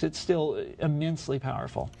politics, it's still immensely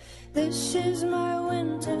powerful. This is my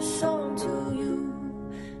winter song to you.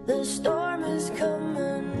 The storm is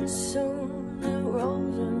coming soon, it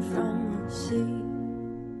rolls in from the sea.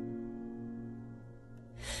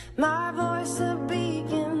 My voice a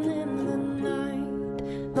beacon in the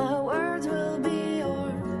night, my words will be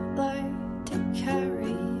your light to carry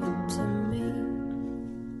you to me.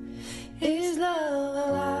 Is love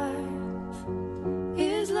alive?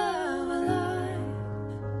 Is love alive?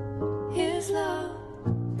 Is love?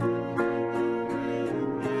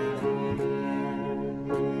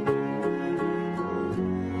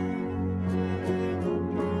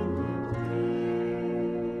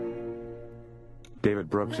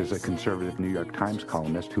 David Brooks is a conservative New York Times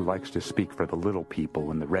columnist who likes to speak for the little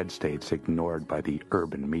people in the red states ignored by the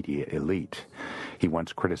urban media elite. He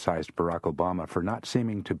once criticized Barack Obama for not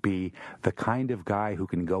seeming to be the kind of guy who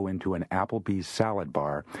can go into an Applebee's salad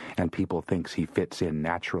bar and people thinks he fits in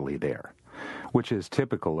naturally there, which is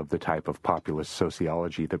typical of the type of populist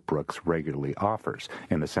sociology that Brooks regularly offers,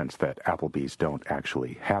 in the sense that Applebee's don't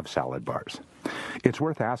actually have salad bars. It's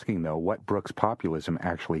worth asking, though, what Brooks' populism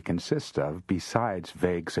actually consists of, besides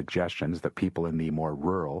vague suggestions that people in the more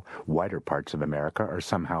rural, whiter parts of America are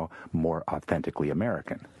somehow more authentically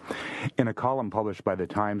American. In a column published by The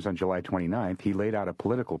Times on July 29th, he laid out a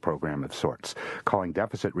political program of sorts, calling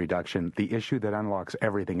deficit reduction the issue that unlocks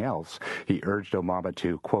everything else. He urged Obama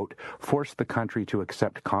to, quote, force the country to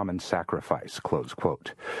accept common sacrifice, close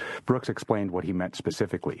quote. Brooks explained what he meant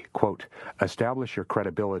specifically, quote, establish your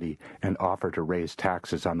credibility and offer to raise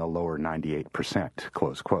taxes on the lower 98%,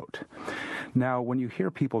 close quote. Now, when you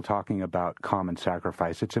hear people talking about common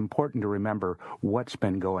sacrifice, it's important to remember what's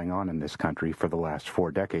been going on in this country for the last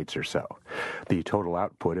 4 decades or so. The total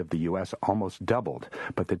output of the U.S. almost doubled,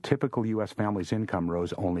 but the typical U.S. family's income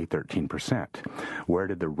rose only 13%. Where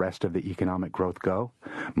did the rest of the economic growth go?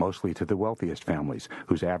 Mostly to the wealthiest families,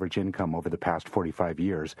 whose average income over the past 45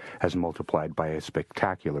 years has multiplied by a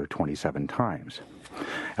spectacular 27 times.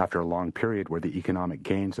 After a long period where the economic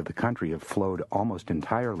gains of the country have flowed almost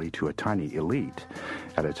entirely to a tiny elite,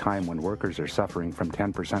 at a time when workers are suffering from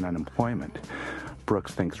 10% unemployment,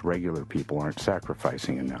 Brooks thinks regular people aren't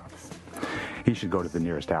sacrificing enough. He should go to the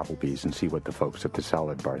nearest Applebee's and see what the folks at the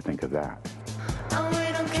salad bar think of that.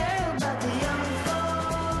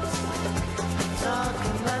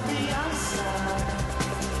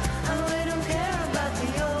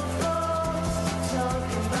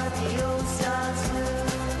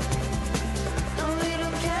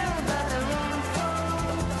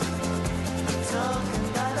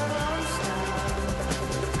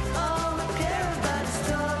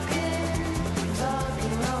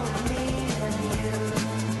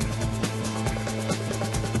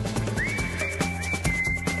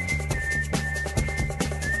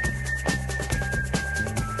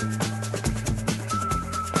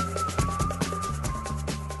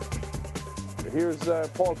 Here's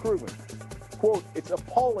Paul Krugman. Quote, it's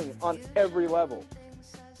appalling on every level.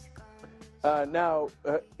 Now,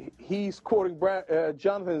 he's quoting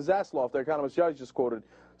Jonathan Zasloff, the economist judge just quoted,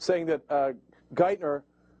 saying that Geithner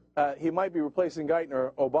he might be replacing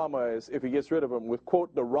Geithner, Obama, is, if he gets rid of him, with,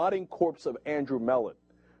 quote, the rotting corpse of Andrew Mellon.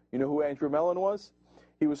 You know who Andrew Mellon was?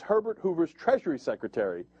 He was Herbert Hoover's Treasury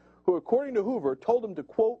Secretary, who, according to Hoover, told him to,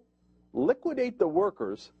 quote, liquidate the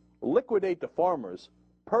workers, liquidate the farmers,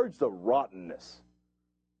 purge the rottenness.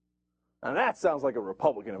 Now that sounds like a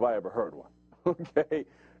Republican if I ever heard one, okay?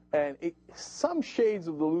 And some shades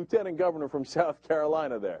of the lieutenant governor from South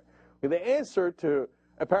Carolina there. The answer to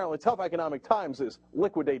apparently tough economic times is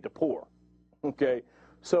liquidate the poor, okay?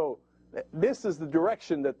 So this is the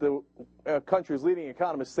direction that the country's leading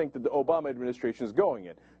economists think that the Obama administration is going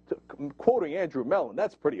in. Quoting Andrew Mellon,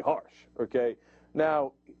 that's pretty harsh, okay?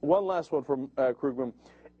 Now, one last one from Krugman.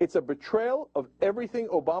 It's a betrayal of everything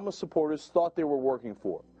Obama supporters thought they were working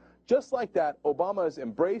for. Just like that, Obama has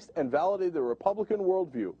embraced and validated the Republican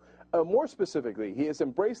worldview. More specifically, he has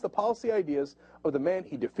embraced the policy ideas of the man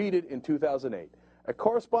he defeated in 2008. A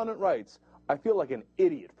correspondent writes, I feel like an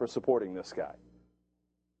idiot for supporting this guy.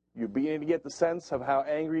 You beginning to get the sense of how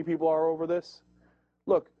angry people are over this?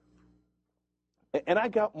 Look, and I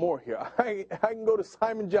got more here. I can go to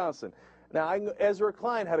Simon Johnson. Now, Ezra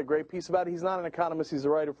Klein had a great piece about it. He's not an economist. He's a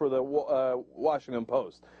writer for the Washington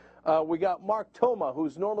Post. We got Mark Toma,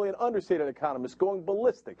 who's normally an understated economist, going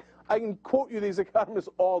ballistic. I can quote you these economists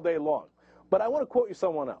all day long. But I want to quote you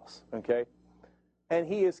someone else, okay? And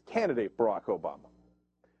he is candidate Barack Obama.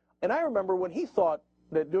 And I remember when he thought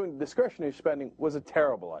that doing discretionary spending was a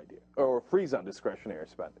terrible idea, or a freeze on discretionary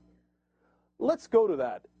spending. Let's go to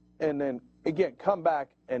that and then, again, come back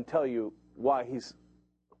and tell you why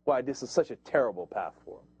this is such a terrible path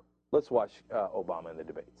for him. Let's watch Obama in the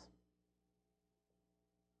debates.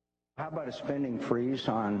 How about a spending freeze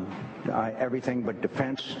on everything but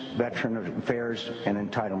defense, veteran affairs, and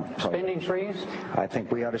entitlement programs? Spending freeze? I think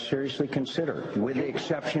we ought to seriously consider, with the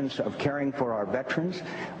exceptions of caring for our veterans,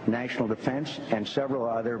 national defense, and several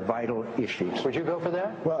other vital issues. Would you go for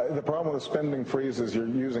that? Well, the problem with a spending freeze is you're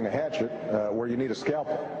using a hatchet where you need a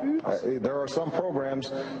scalpel. There are some programs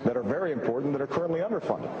that are very important that are currently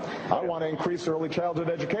underfunded. I want to increase early childhood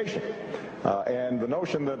education. And the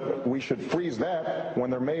notion that we should freeze that when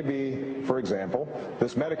there may be, for example,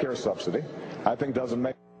 this Medicare subsidy, I think doesn't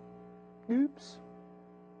make... Oops.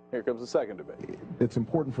 Here comes the second debate. It's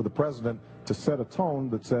important for the president to set a tone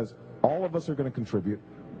that says all of us are going to contribute,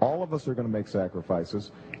 all of us are going to make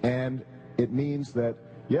sacrifices, and it means that,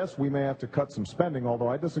 yes, we may have to cut some spending, although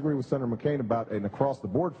I disagree with Senator McCain about an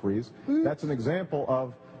across-the-board freeze. That's an example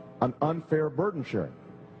of an unfair burden sharing.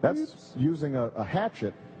 That's using a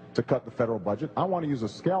hatchet to cut the federal budget. I want to use a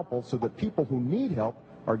scalpel so that people who need help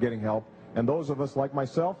are getting help, and those of us like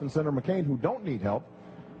myself and Senator McCain who don't need help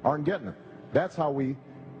aren't getting it. That's how we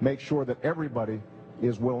make sure that everybody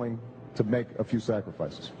is willing to make a few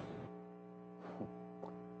sacrifices.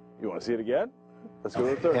 You want to see it again? Let's go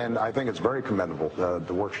to the third. And I think it's very commendable,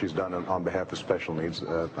 the work she's done on behalf of special needs.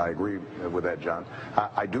 I agree with that, John.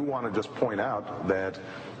 I do want to just point out that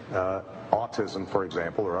autism, for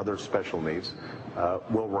example, or other special needs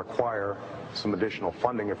will require some additional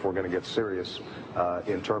funding if we're going to get serious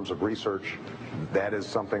in terms of research. That is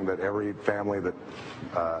something that every family that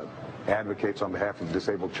advocates on behalf of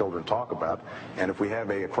disabled children talk about. And if we have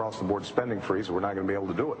a across-the-board spending freeze, we're not going to be able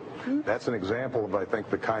to do it. That's an example of, I think,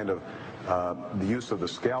 the kind of the use of the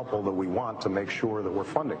scalpel that we want to make sure that we're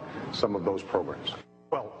funding some of those programs.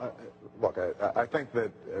 Well, look, I think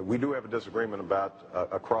that we do have a disagreement about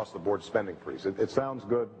across-the-board spending freeze. It sounds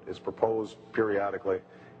good. It's proposed periodically.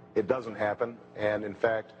 It doesn't happen. And, in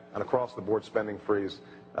fact, an across-the-board spending freeze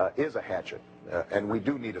is a hatchet. And we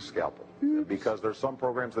do need a scalpel because there's some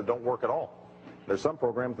programs that don't work at all. There's some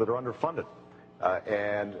programs that are underfunded.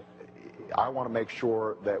 And I want to make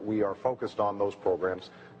sure that we are focused on those programs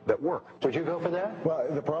that work. Would you go for that? Well,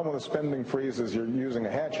 the problem with a spending freeze is you're using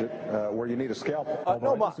a hatchet where you need a scalpel.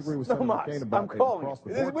 No mas. I'm calling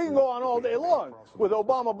it. We can go on all day long with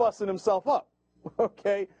Obama busting himself up.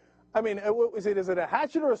 Okay? I mean, is it a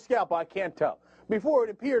hatchet or a scalpel? I can't tell. Before it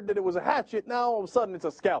appeared that it was a hatchet, now all of a sudden it's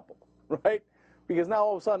a scalpel, right? Because now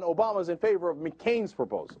all of a sudden Obama's in favor of McCain's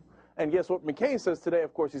proposal. And guess what McCain says today?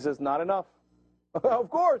 Of course, he says, not enough. Of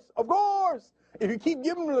course. If you keep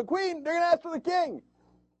giving them to the Queen, they're going to ask for the King.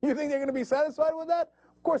 You think they're going to be satisfied with that?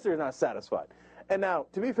 Of course they're not satisfied. And now,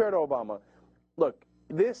 to be fair to Obama, look,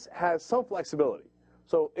 this has some flexibility.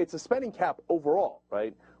 So it's a spending cap overall,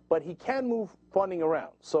 right? But he can move funding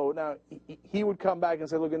around. So now he would come back and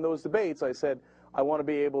say, look, in those debates, I said, I want to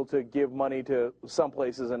be able to give money to some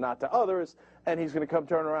places and not to others. And he's going to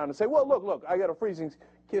turn around and say, well, look, I got a freezing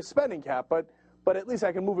spending cap, but at least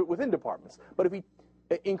I can move it within departments. But if he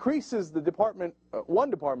increases the department, one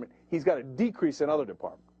department, he's got to decrease another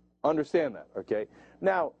department. Understand that, okay?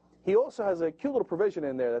 Now, he also has a cute little provision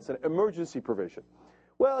in there that's an emergency provision.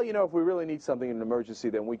 Well, you know, if we really need something in an emergency,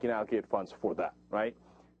 then we can allocate funds for that, right?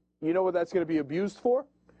 You know what that's going to be abused for?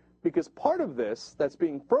 Because part of this that's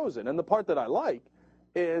being frozen, and the part that I like,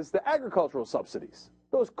 is the agricultural subsidies.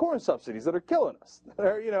 Those corn subsidies that are killing us, that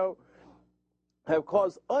are, you know, have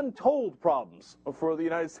caused untold problems for the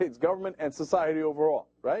United States government and society overall,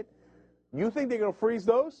 right? You think they're going to freeze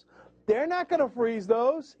those? They're not going to freeze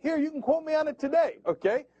those. Here, you can quote me on it today,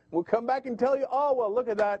 okay? We'll come back and tell you, oh, well, look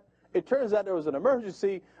at that. It turns out there was an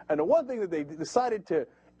emergency, and the one thing that they decided to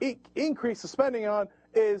increase the spending on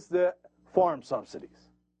is the farm subsidies.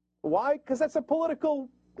 Why? Because that's a political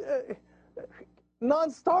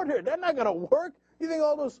non-starter. They're not going to work. You think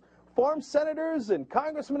all those farm senators and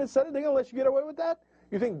congressmen and senators, they're going to let you get away with that?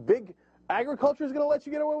 You think big agriculture is going to let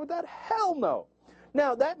you get away with that? Hell no.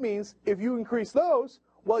 Now, that means if you increase those,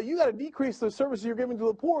 well, you got to decrease the services you're giving to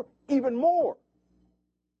the poor even more.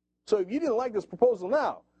 So if you didn't like this proposal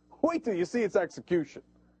now, wait till you see its execution.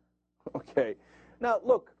 Okay. Now,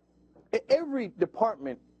 look, every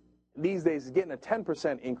department these days is getting a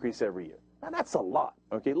 10% increase every year. Now, that's a lot,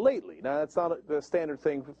 okay, lately. Now, that's not the standard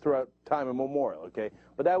thing throughout time immemorial, okay?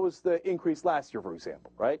 But that was the increase last year, for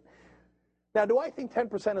example, right? Now, do I think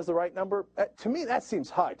 10% is the right number? To me, that seems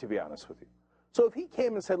high, to be honest with you. So if he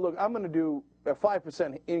came and said, look, I'm going to do a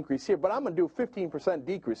 5% increase here, but I'm going to do a 15%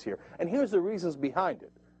 decrease here, and here's the reasons behind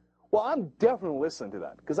it. Well, I'm definitely listening to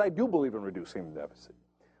that, because I do believe in reducing the deficit.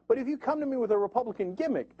 But if you come to me with a Republican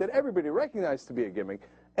gimmick that everybody recognizes to be a gimmick,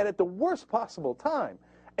 and at the worst possible time,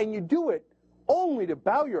 and you do it only to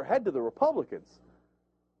bow your head to the Republicans,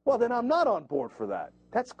 well, then I'm not on board for that.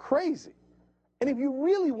 That's crazy. And if you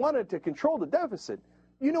really wanted to control the deficit,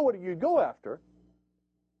 you know what you'd go after?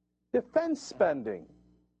 Defense spending.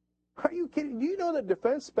 Are you kidding? Do you know that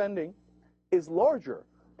defense spending is larger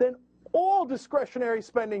than all discretionary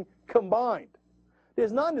spending combined?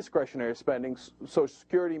 There's non-discretionary spending, Social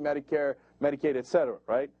Security, Medicare, Medicaid, etc.,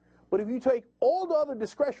 right? But if you take all the other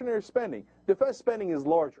discretionary spending, defense spending is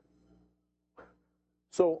larger.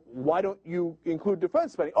 So why don't you include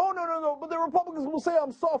defense spending? Oh, no, but the Republicans will say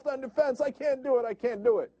I'm soft on defense. I can't do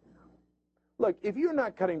it. Look, if you're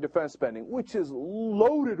not cutting defense spending, which is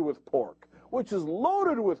loaded with pork, which is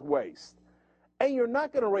loaded with waste, and you're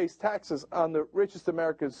not going to raise taxes on the richest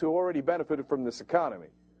Americans who already benefited from this economy,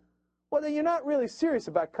 well, then you're not really serious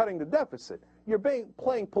about cutting the deficit. You're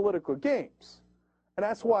playing political games. And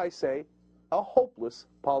that's why I say a hopeless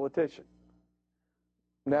politician.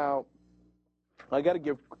 Now, I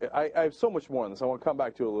have so much more on this. I want to come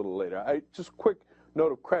back to it a little later. Just quick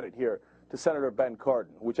note of credit here to Senator Ben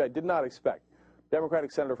Cardin, which I did not expect.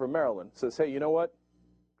 Democratic senator from Maryland says, hey, you know what?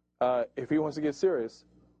 If he wants to get serious,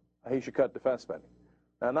 he should cut defense spending.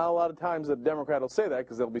 Now, not a lot of times a Democrat will say that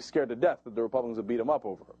because they'll be scared to death that the Republicans will beat him up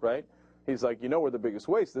over it, right? He's like, you know where the biggest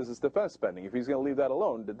waste is defense spending. If he's going to leave that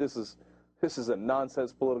alone, that this is a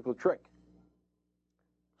nonsense political trick.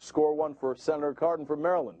 Score one for Senator Cardin from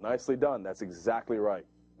Maryland. Nicely done. That's exactly right.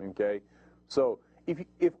 Okay? So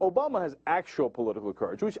if Obama has actual political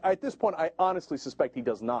courage, which at this point I honestly suspect he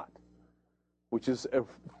does not, which is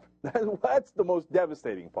that's the most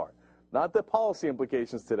devastating part. Not the policy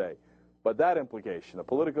implications today, but that implication, the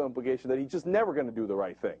political implication that he's just never going to do the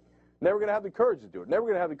right thing. Never going to have the courage to do it. Never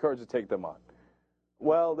going to have the courage to take them on.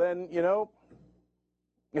 Well, then, you know,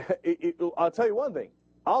 I'll tell you one thing.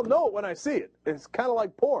 I'll know it when I see it. It's kind of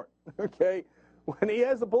like porn, okay? When he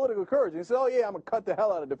has the political courage, he says, oh, yeah, I'm going to cut the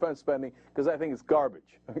hell out of defense spending because I think it's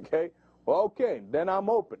garbage, okay? Well, okay, then I'm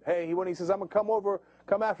open. Hey, when he says, I'm going to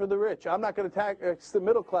come after the rich, I'm not going to tax the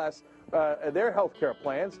middle class, their health care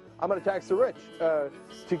plans. I'm going to tax the rich to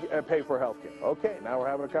pay for health care. Okay, now we're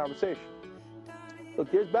having a conversation. Look,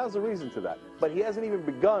 here's bounds a reason to that. But he hasn't even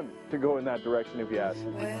begun to go in that direction, if you ask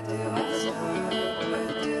me.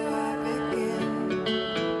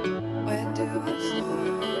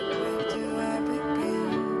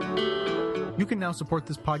 You can now support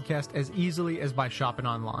this podcast as easily as by shopping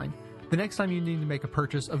online. The next time you need to make a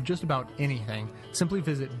purchase of just about anything, simply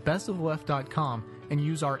visit bestoftheleft.com and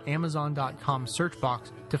use our Amazon.com search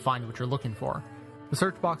box to find what you're looking for. The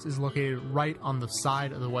search box is located right on the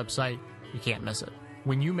side of the website. You can't miss it.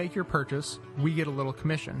 When you make your purchase, we get a little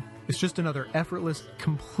commission. It's just another effortless,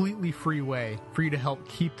 completely free way for you to help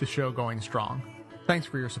keep the show going strong. Thanks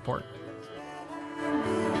for your support.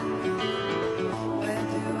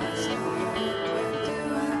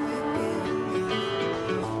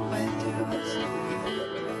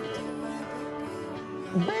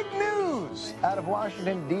 Big news out of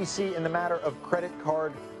Washington, D.C. in the matter of credit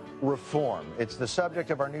card reform. It's the subject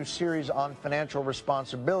of our new series on financial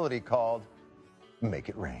responsibility called Make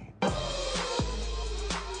It Rain.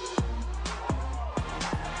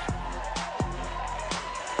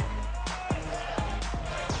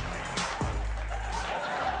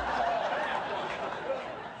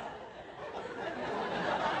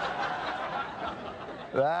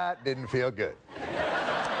 That didn't feel good.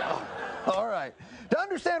 All right. To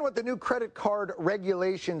understand what the new credit card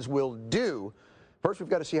regulations will do, first we've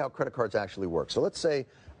got to see how credit cards actually work. So let's say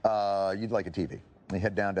you'd like a TV. You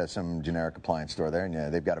head down to some generic appliance store there,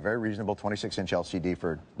 and they've got a very reasonable 26-inch LCD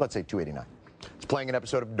for, let's say, $289. It's playing an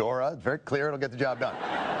episode of Dora. It's very clear. It'll get the job done.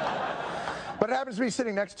 But it happens to be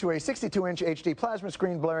sitting next to a 62-inch HD plasma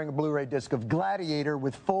screen blaring a Blu-ray disc of Gladiator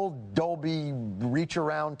with full Dolby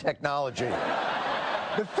reach-around technology.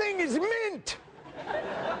 The thing is mint!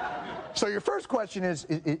 So your first question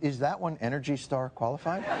is that one Energy Star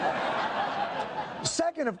qualified?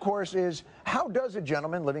 Second, of course, is how does a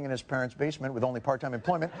gentleman living in his parents' basement with only part-time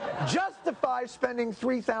employment justify spending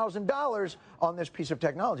 $3,000 on this piece of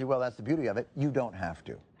technology? Well, that's the beauty of it. You don't have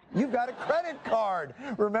to. You've got a credit card.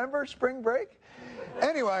 Remember spring break?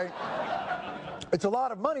 Anyway, it's a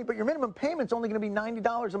lot of money, but your minimum payment's only going to be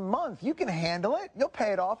 $90 a month. You can handle it. You'll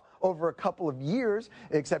pay it off over a couple of years,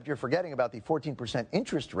 except you're forgetting about the 14%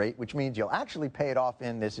 interest rate, which means you'll actually pay it off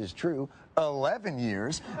in, this is true, 11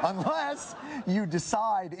 years, unless you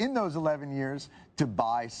decide in those 11 years to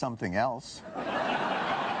buy something else.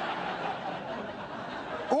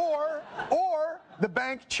 Or the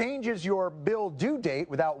bank changes your bill due date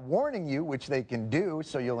without warning you, which they can do,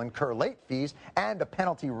 so you'll incur late fees and a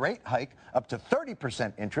penalty rate hike up to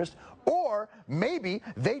 30% interest. Or maybe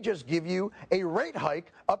they just give you a rate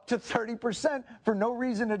hike up to 30% for no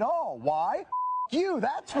reason at all. Why? You,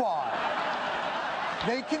 that's why.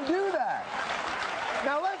 They can do that.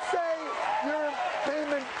 Now let's say your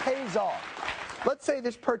payment pays off. Let's say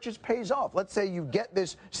this purchase pays off. Let's say you get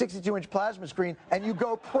this 62-inch plasma screen and you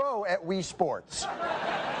go pro at Wii Sports.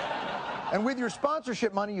 And with your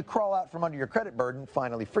sponsorship money, you crawl out from under your credit burden,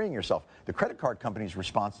 finally freeing yourself. The credit card company's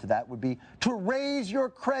response to that would be to raise your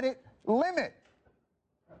credit limit,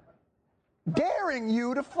 daring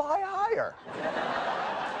you to fly higher.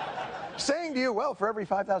 Saying to you, well, for every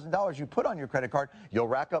 $5,000 you put on your credit card, you'll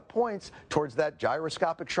rack up points towards that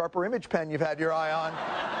gyroscopic sharper image pen you've had your eye on.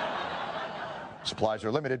 Supplies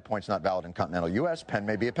are limited. Points not valid in continental U.S. Pen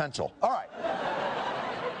may be a pencil. All right.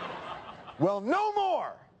 Well, no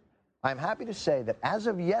more. I'm happy to say that as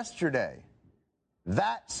of yesterday,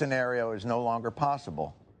 that scenario is no longer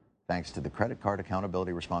possible, thanks to the Credit Card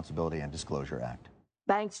Accountability, Responsibility, and Disclosure Act.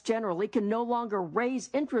 Banks generally can no longer raise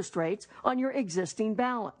interest rates on your existing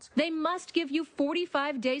balance. They must give you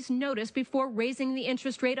 45 days notice before raising the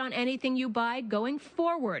interest rate on anything you buy going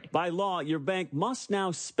forward. By law, your bank must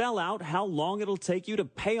now spell out how long it'll take you to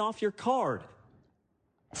pay off your card.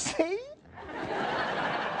 See?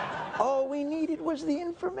 All we needed was the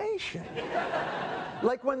information.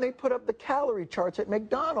 Like when they put up the calorie charts at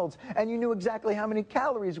McDonald's and you knew exactly how many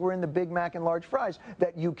calories were in the Big Mac and large fries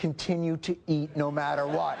that you continue to eat no matter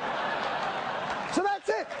what. So that's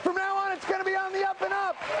it. From now on, it's going to be on the up and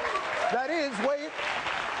up. That is, wait.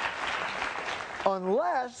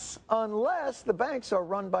 Unless the banks are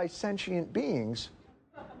run by sentient beings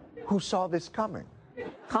who saw this coming.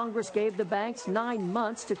 Congress gave the banks 9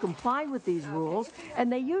 months to comply with these rules,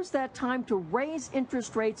 and they used that time to raise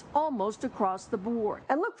interest rates almost across the board.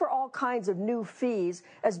 And look for all kinds of new fees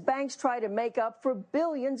as banks try to make up for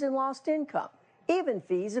billions in lost income. Even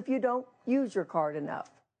fees if you don't use your card enough.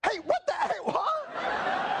 Hey, what the heck? What?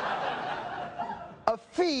 A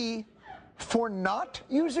fee for not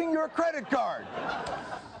using your credit card.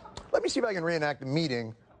 Let me see if I can reenact a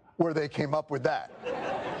meeting where they came up with that.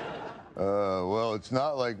 Well, it's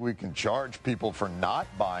not like we can charge people for not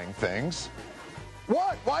buying things.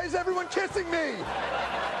 What? Why is everyone kissing me?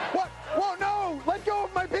 What? Whoa, no! Let go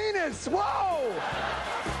of my penis! Whoa!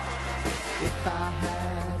 If I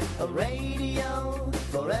had a radio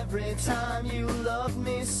for every time you loved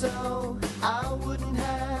me so, I wouldn't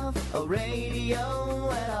have a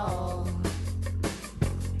radio at all.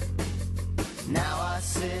 Now I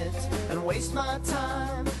sit and waste my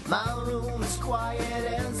time. My room is quiet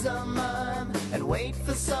as a mime, and wait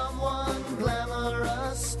for someone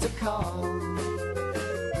glamorous to call.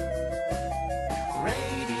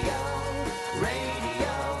 Radio,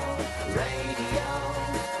 radio, radio,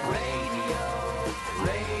 radio,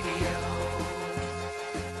 radio.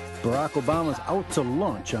 Barack Obama's out to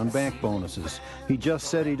lunch on bank bonuses. He just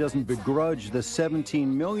said he doesn't begrudge the $17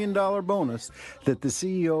 million bonus that the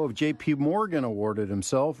CEO of J.P. Morgan awarded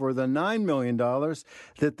himself, or the $9 million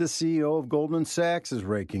that the CEO of Goldman Sachs is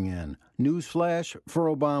raking in. Newsflash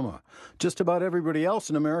for Obama. Just about everybody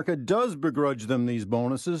else in America does begrudge them these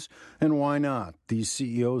bonuses, and why not? These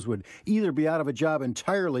CEOs would either be out of a job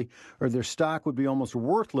entirely or their stock would be almost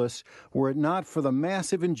worthless were it not for the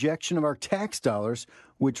massive injection of our tax dollars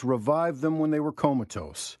which revived them when they were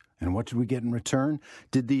comatose. And what did we get in return?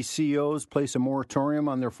 Did these CEOs place a moratorium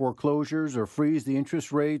on their foreclosures or freeze the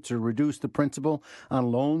interest rates or reduce the principal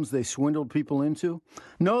on loans they swindled people into?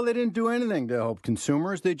 No, they didn't do anything to help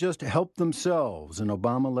consumers. They just helped themselves, and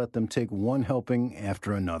Obama let them take one helping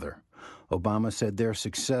after another. Obama said their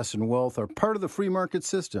success and wealth are part of the free market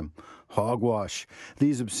system. Hogwash.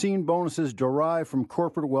 These obscene bonuses derive from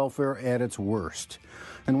corporate welfare at its worst.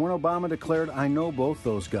 And when Obama declared, I know both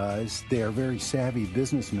those guys, they are very savvy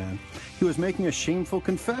businessmen, he was making a shameful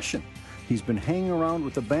confession. He's been hanging around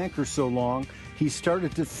with the bankers so long, he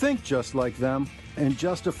started to think just like them and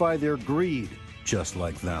justify their greed just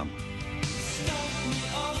like them.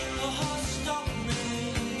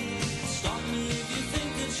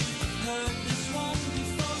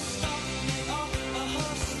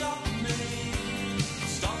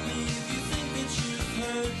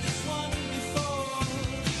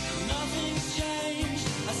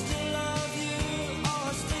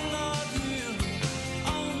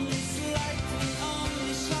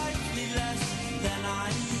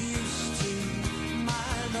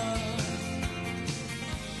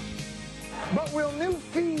 But will new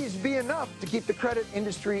fees be enough to keep the credit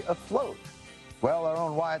industry afloat? Well, our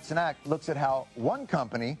own Wyatt Cenac looks at how one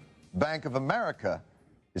company, Bank of America,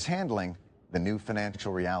 is handling the new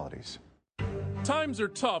financial realities. Times are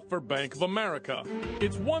tough for Bank of America.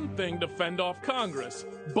 It's one thing to fend off Congress,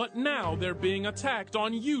 but now they're being attacked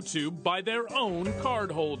on YouTube by their own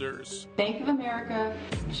cardholders. Bank of America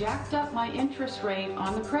jacked up my interest rate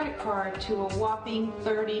on the credit card to a whopping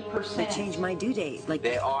 30%. They changed my due date.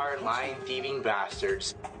 They are lying, thieving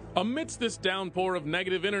bastards. Amidst this downpour of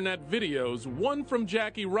negative internet videos, one from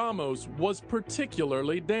Jackie Ramos was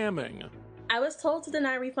particularly damning. I was told to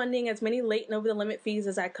deny refunding as many late and over-the-limit fees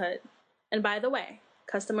as I could. And by the way,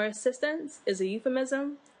 customer assistance is a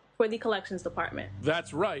euphemism for the collections department.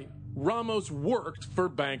 That's right. Ramos worked for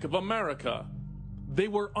Bank of America. They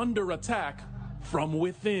were under attack from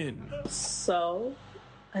within. So,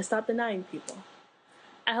 I stopped denying people.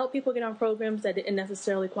 I helped people get on programs that didn't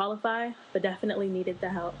necessarily qualify, but definitely needed the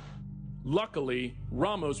help. Luckily,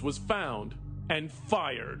 Ramos was found and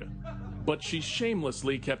fired. But she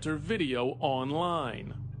shamelessly kept her video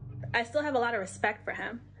online. I still have a lot of respect for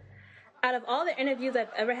him. Out of all the interviews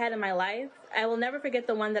I've ever had in my life, I will never forget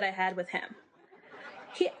the one that I had with him.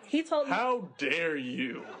 He told me... How dare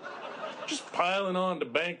you? Just piling on to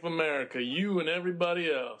Bank of America, you and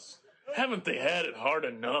everybody else. Haven't they had it hard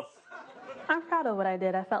enough? I'm proud of what I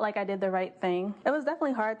did. I felt like I did the right thing. It was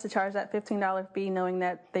definitely hard to charge that $15 fee, knowing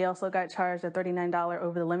that they also got charged a $39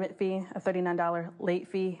 over-the-limit fee, a $39 late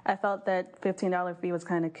fee. I felt that $15 fee was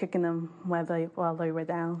kind of kicking them while they were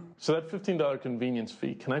down. So that $15 convenience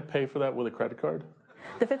fee, can I pay for that with a credit card?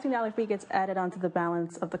 The $15 fee gets added onto the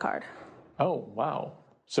balance of the card. Oh, wow.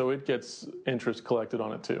 So it gets interest collected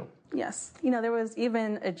on it too? Yes. You know, there was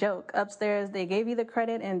even a joke. Upstairs, they gave you the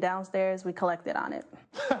credit, and downstairs, we collected on it.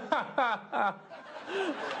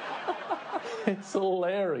 It's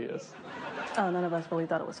hilarious. Oh, none of us really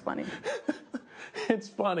thought it was funny. It's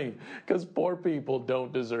funny, because poor people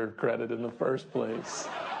don't deserve credit in the first place.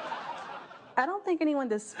 I don't think anyone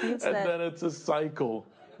disputes that. And then it's a cycle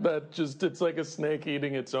that just, it's like a snake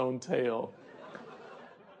eating its own tail.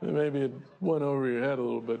 Maybe it went over your head a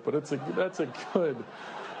little bit, but that's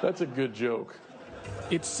a good joke.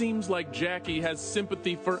 It seems like Jackie has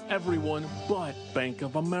sympathy for everyone but Bank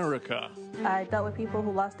of America. I dealt with people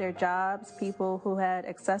who lost their jobs, people who had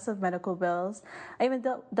excessive medical bills. I even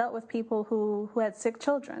dealt with people who had sick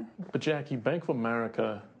children. But Jackie, Bank of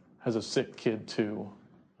America has a sick kid too,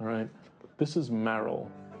 all right? This is Merrill.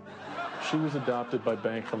 She was adopted by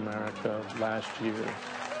Bank of America last year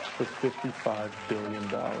for $55 billion.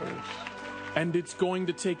 And it's going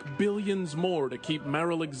to take billions more to keep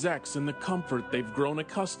Merrill execs in the comfort they've grown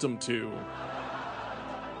accustomed to.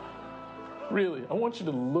 Really, I want you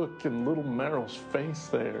to look in little Merrill's face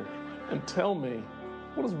there and tell me,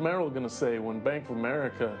 what is Merrill going to say when Bank of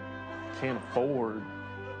America can't afford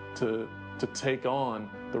to take on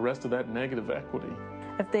the rest of that negative equity?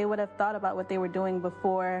 If they would have thought about what they were doing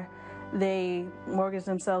before they mortgaged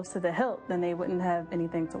themselves to the hilt, then they wouldn't have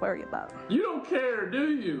anything to worry about. You don't care,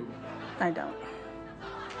 do you? I don't.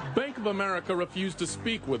 Bank of America refused to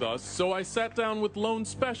speak with us, so I sat down with loan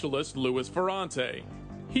specialist Louis Ferrante.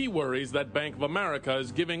 He worries that Bank of America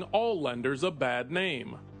is giving all lenders a bad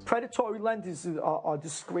name. Predatory lenders are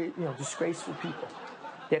disgraceful people.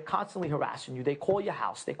 They're constantly harassing you. They call your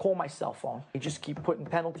house. They call my cell phone. They just keep putting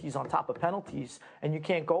penalties on top of penalties, and you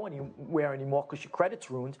can't go anywhere anymore because your credit's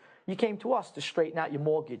ruined. You came to us to straighten out your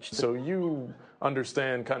mortgage. So you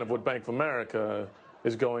understand kind of what Bank of America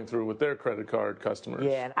is going through with their credit card customers.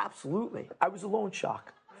 Yeah, and absolutely. I was a loan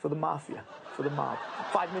shark. for the mafia, for the mob.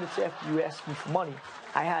 5 minutes after you asked me for money,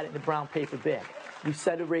 I had it in a brown paper bag. We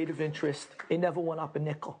set a rate of interest. It never went up a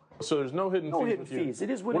nickel. So there's no hidden fees. No hidden with you. fees.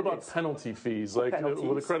 It is what What it about is. penalty fees? Like Penalties.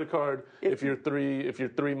 with a credit card, if you're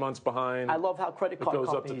 3 months behind, I love how credit card it goes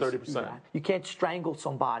up to companies do 30%. that. You can't strangle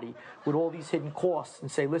somebody with all these hidden costs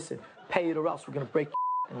and say, listen, pay it or else we're going to break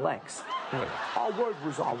your legs. Right. Our word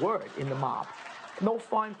was our word in the mob. No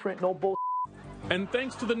fine print, no bull. And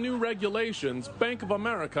thanks to the new regulations, Bank of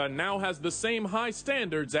America now has the same high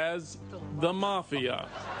standards as the mafia.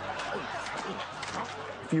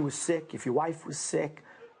 If you were sick, if your wife was sick,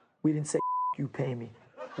 we didn't say, you pay me.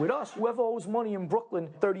 With us, whoever owes money in Brooklyn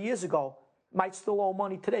 30 years ago might still owe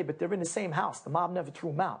money today, but they're in the same house. The mob never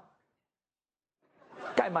threw them out.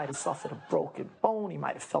 Guy might have suffered a broken bone. He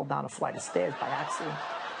might have fell down a flight of stairs by accident.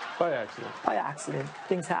 By accident. By accident.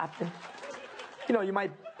 Things happen. You know, you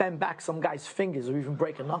might bend back some guy's fingers or even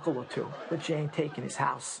break a knuckle or two, but you ain't taking his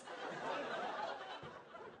house.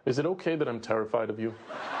 Is it okay that I'm terrified of you?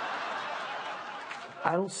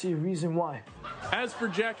 I don't see a reason why. As for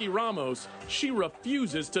Jackie Ramos, she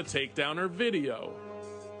refuses to take down her video.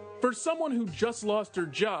 For someone who just lost her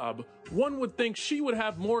job, one would think she would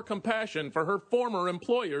have more compassion for her former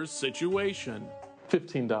employer's situation.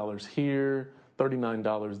 $15 here,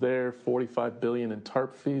 $39 there, $45 billion in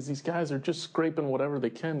TARP fees. These guys are just scraping whatever they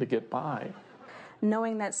can to get by.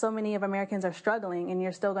 Knowing that so many of Americans are struggling and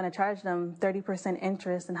you're still going to charge them 30%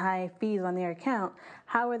 interest and high fees on their account,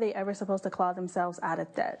 how are they ever supposed to claw themselves out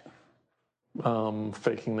of debt?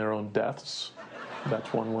 Faking their own deaths.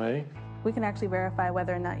 That's one way. We can actually verify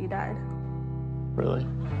whether or not you died. Really?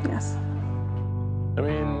 Yes. I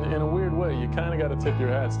mean, in a weird way, you kind of got to tip your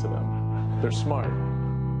hats to them. They're smart.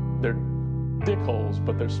 They're dickholes,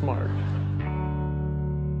 but they're smart.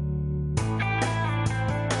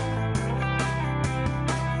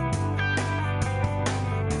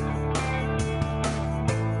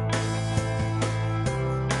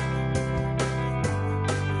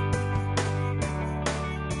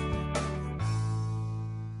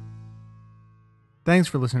 Thanks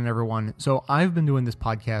for listening, everyone. So I've been doing this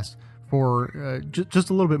podcast for just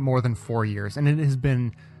a little bit more than 4 years, and it has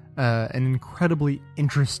been an incredibly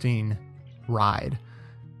interesting ride.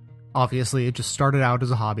 Obviously, it just started out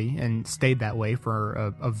as a hobby and stayed that way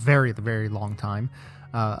for a very, very long time.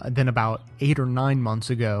 Then about 8 or 9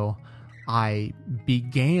 months ago, I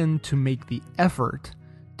began to make the effort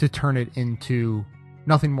to turn it into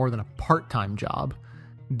nothing more than a part-time job.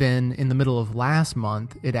 Then in the middle of last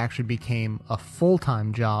month, it actually became a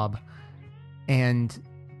full-time job. And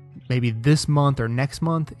maybe this month or next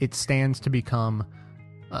month, it stands to become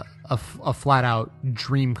a flat-out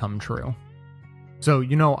dream come true. So,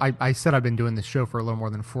 you know, I said I've been doing this show for a little more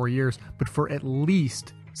than 4 years, but for at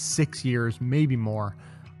least 6 years, maybe more,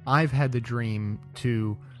 I've had the dream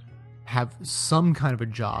to have some kind of a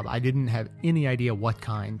job. I didn't have any idea what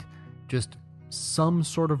kind, just some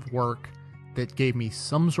sort of work that gave me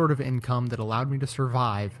some sort of income that allowed me to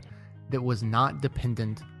survive, that was not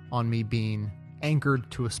dependent on me being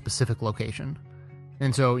anchored to a specific location.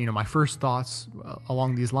 And so, you know, my first thoughts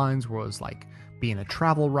along these lines was like being a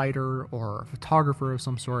travel writer or a photographer of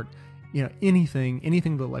some sort, you know, anything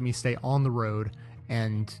that let me stay on the road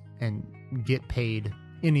and get paid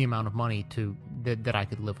any amount of money that I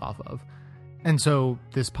could live off of. And so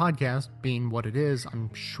this podcast, being what it is,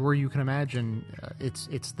 I'm sure you can imagine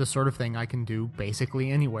it's the sort of thing I can do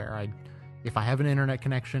basically anywhere. If I have an internet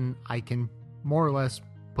connection, I can more or less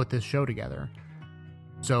put this show together.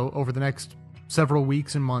 So over the next several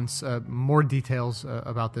weeks and months, more details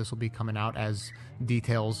about this will be coming out as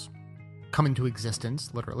details come into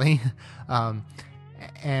existence, literally. But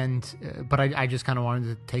I just kind of wanted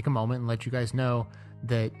to take a moment and let you guys know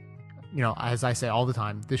that, you know, as I say all the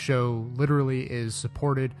time, this show literally is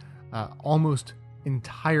supported almost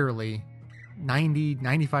entirely,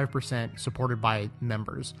 95% supported by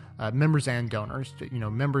members and donors. You know,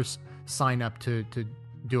 members sign up to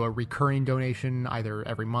do a recurring donation either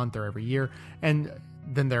every month or every year, and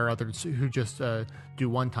then there are others who just do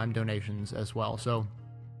one-time donations as well. So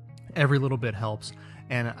every little bit helps,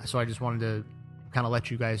 and so I just wanted to kind of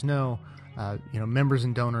let you guys know. You know, members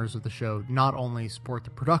and donors of the show not only support the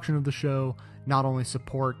production of the show, not only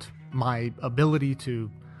support my ability to,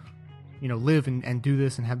 you know, live and do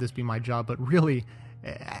this and have this be my job, but really,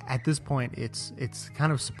 at this point, it's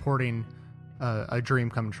kind of supporting a dream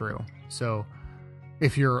come true. So,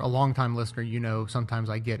 if you're a longtime listener, you know sometimes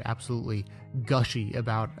I get absolutely gushy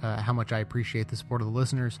about how much I appreciate the support of the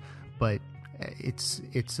listeners, but it's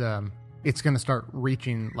going to start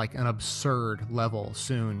reaching like an absurd level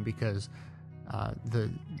soon because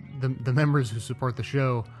the members who support the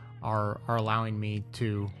show are allowing me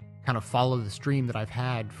to kind of follow the stream that I've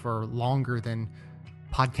had for longer than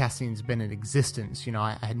podcasting's been in existence. You know,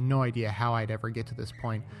 I had no idea how I'd ever get to this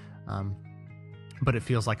point, but it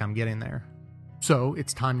feels like I'm getting there. So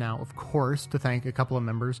it's time now, of course, to thank a couple of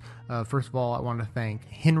members. First of all, I want to thank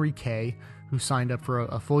Henry K., who signed up for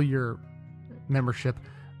a full year membership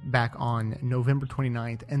back on November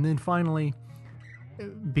 29th. And then finally,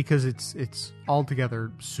 because it's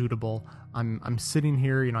altogether suitable, I'm sitting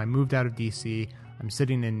here, you know, I moved out of DC. I'm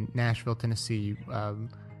sitting in Nashville, Tennessee,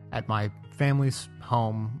 at my family's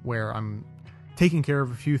home, where I'm taking care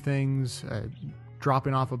of a few things,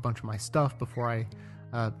 dropping off a bunch of my stuff before I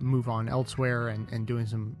move on elsewhere, and doing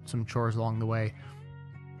some chores along the way.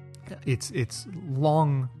 It's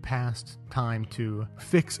long past time to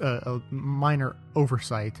fix a minor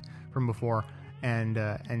oversight from before,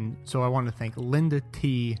 and so I want to thank Linda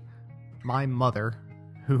T., my mother,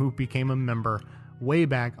 who became a member way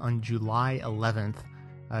back on July 11th.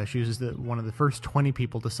 She was one of the first 20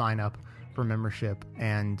 people to sign up for membership,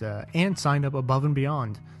 and signed up above and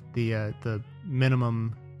beyond the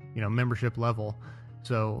minimum, you know, membership level.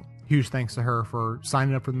 So huge thanks to her for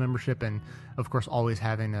signing up for the membership, and of course always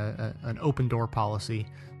having an open door policy,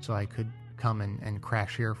 so I could come and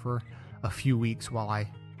crash here for a few weeks while I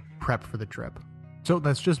prep for the trip. So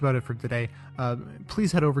that's just about it for today.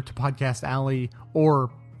 Please head over to Podcast Alley or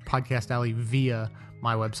Podcast Alley via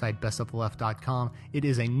my website, bestoftheleft.com. It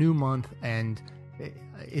is a new month, and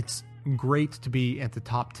it's great to be at the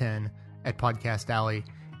top 10 at Podcast Alley.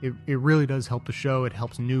 It really does help the show. It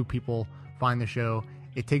helps new people find the show.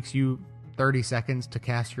 It takes you 30 seconds to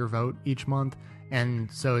cast your vote each month,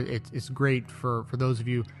 and so it's great for those of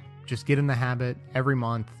you. Just get in the habit every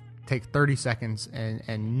month. Take 30 seconds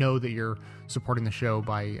and know that you're supporting the show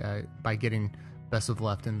by getting Best of the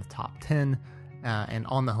Left in the top 10 and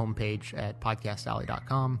on the homepage at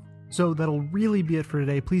podcastalley.com. So that'll really be it for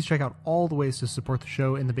today. Please check out all the ways to support the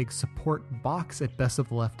show in the big support box at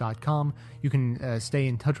bestoftheleft.com. You can stay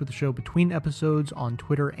in touch with the show between episodes on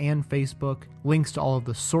Twitter and Facebook. Links to all of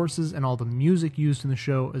the sources and all the music used in the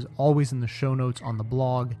show is always in the show notes on the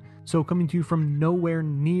blog. So coming to you from nowhere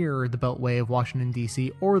near the Beltway of Washington,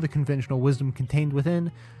 D.C., or the conventional wisdom contained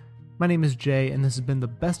within, my name is Jay, and this has been the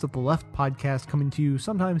Best of the Left podcast, coming to you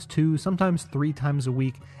sometimes 2, sometimes 3 times a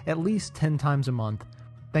week, at least 10 times a month.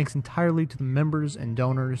 Thanks entirely to the members and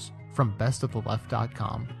donors from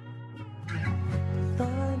bestoftheleft.com.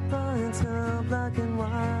 Black and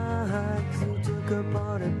white, you took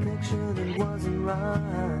apart a picture that wasn't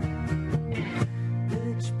right.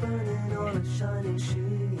 Pitch burning on a shining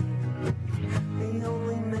sheet, the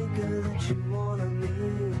only maker that you wanna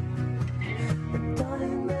meet. A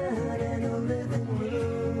dying man in a living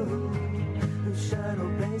room, whose shadow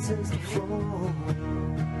bases the floor.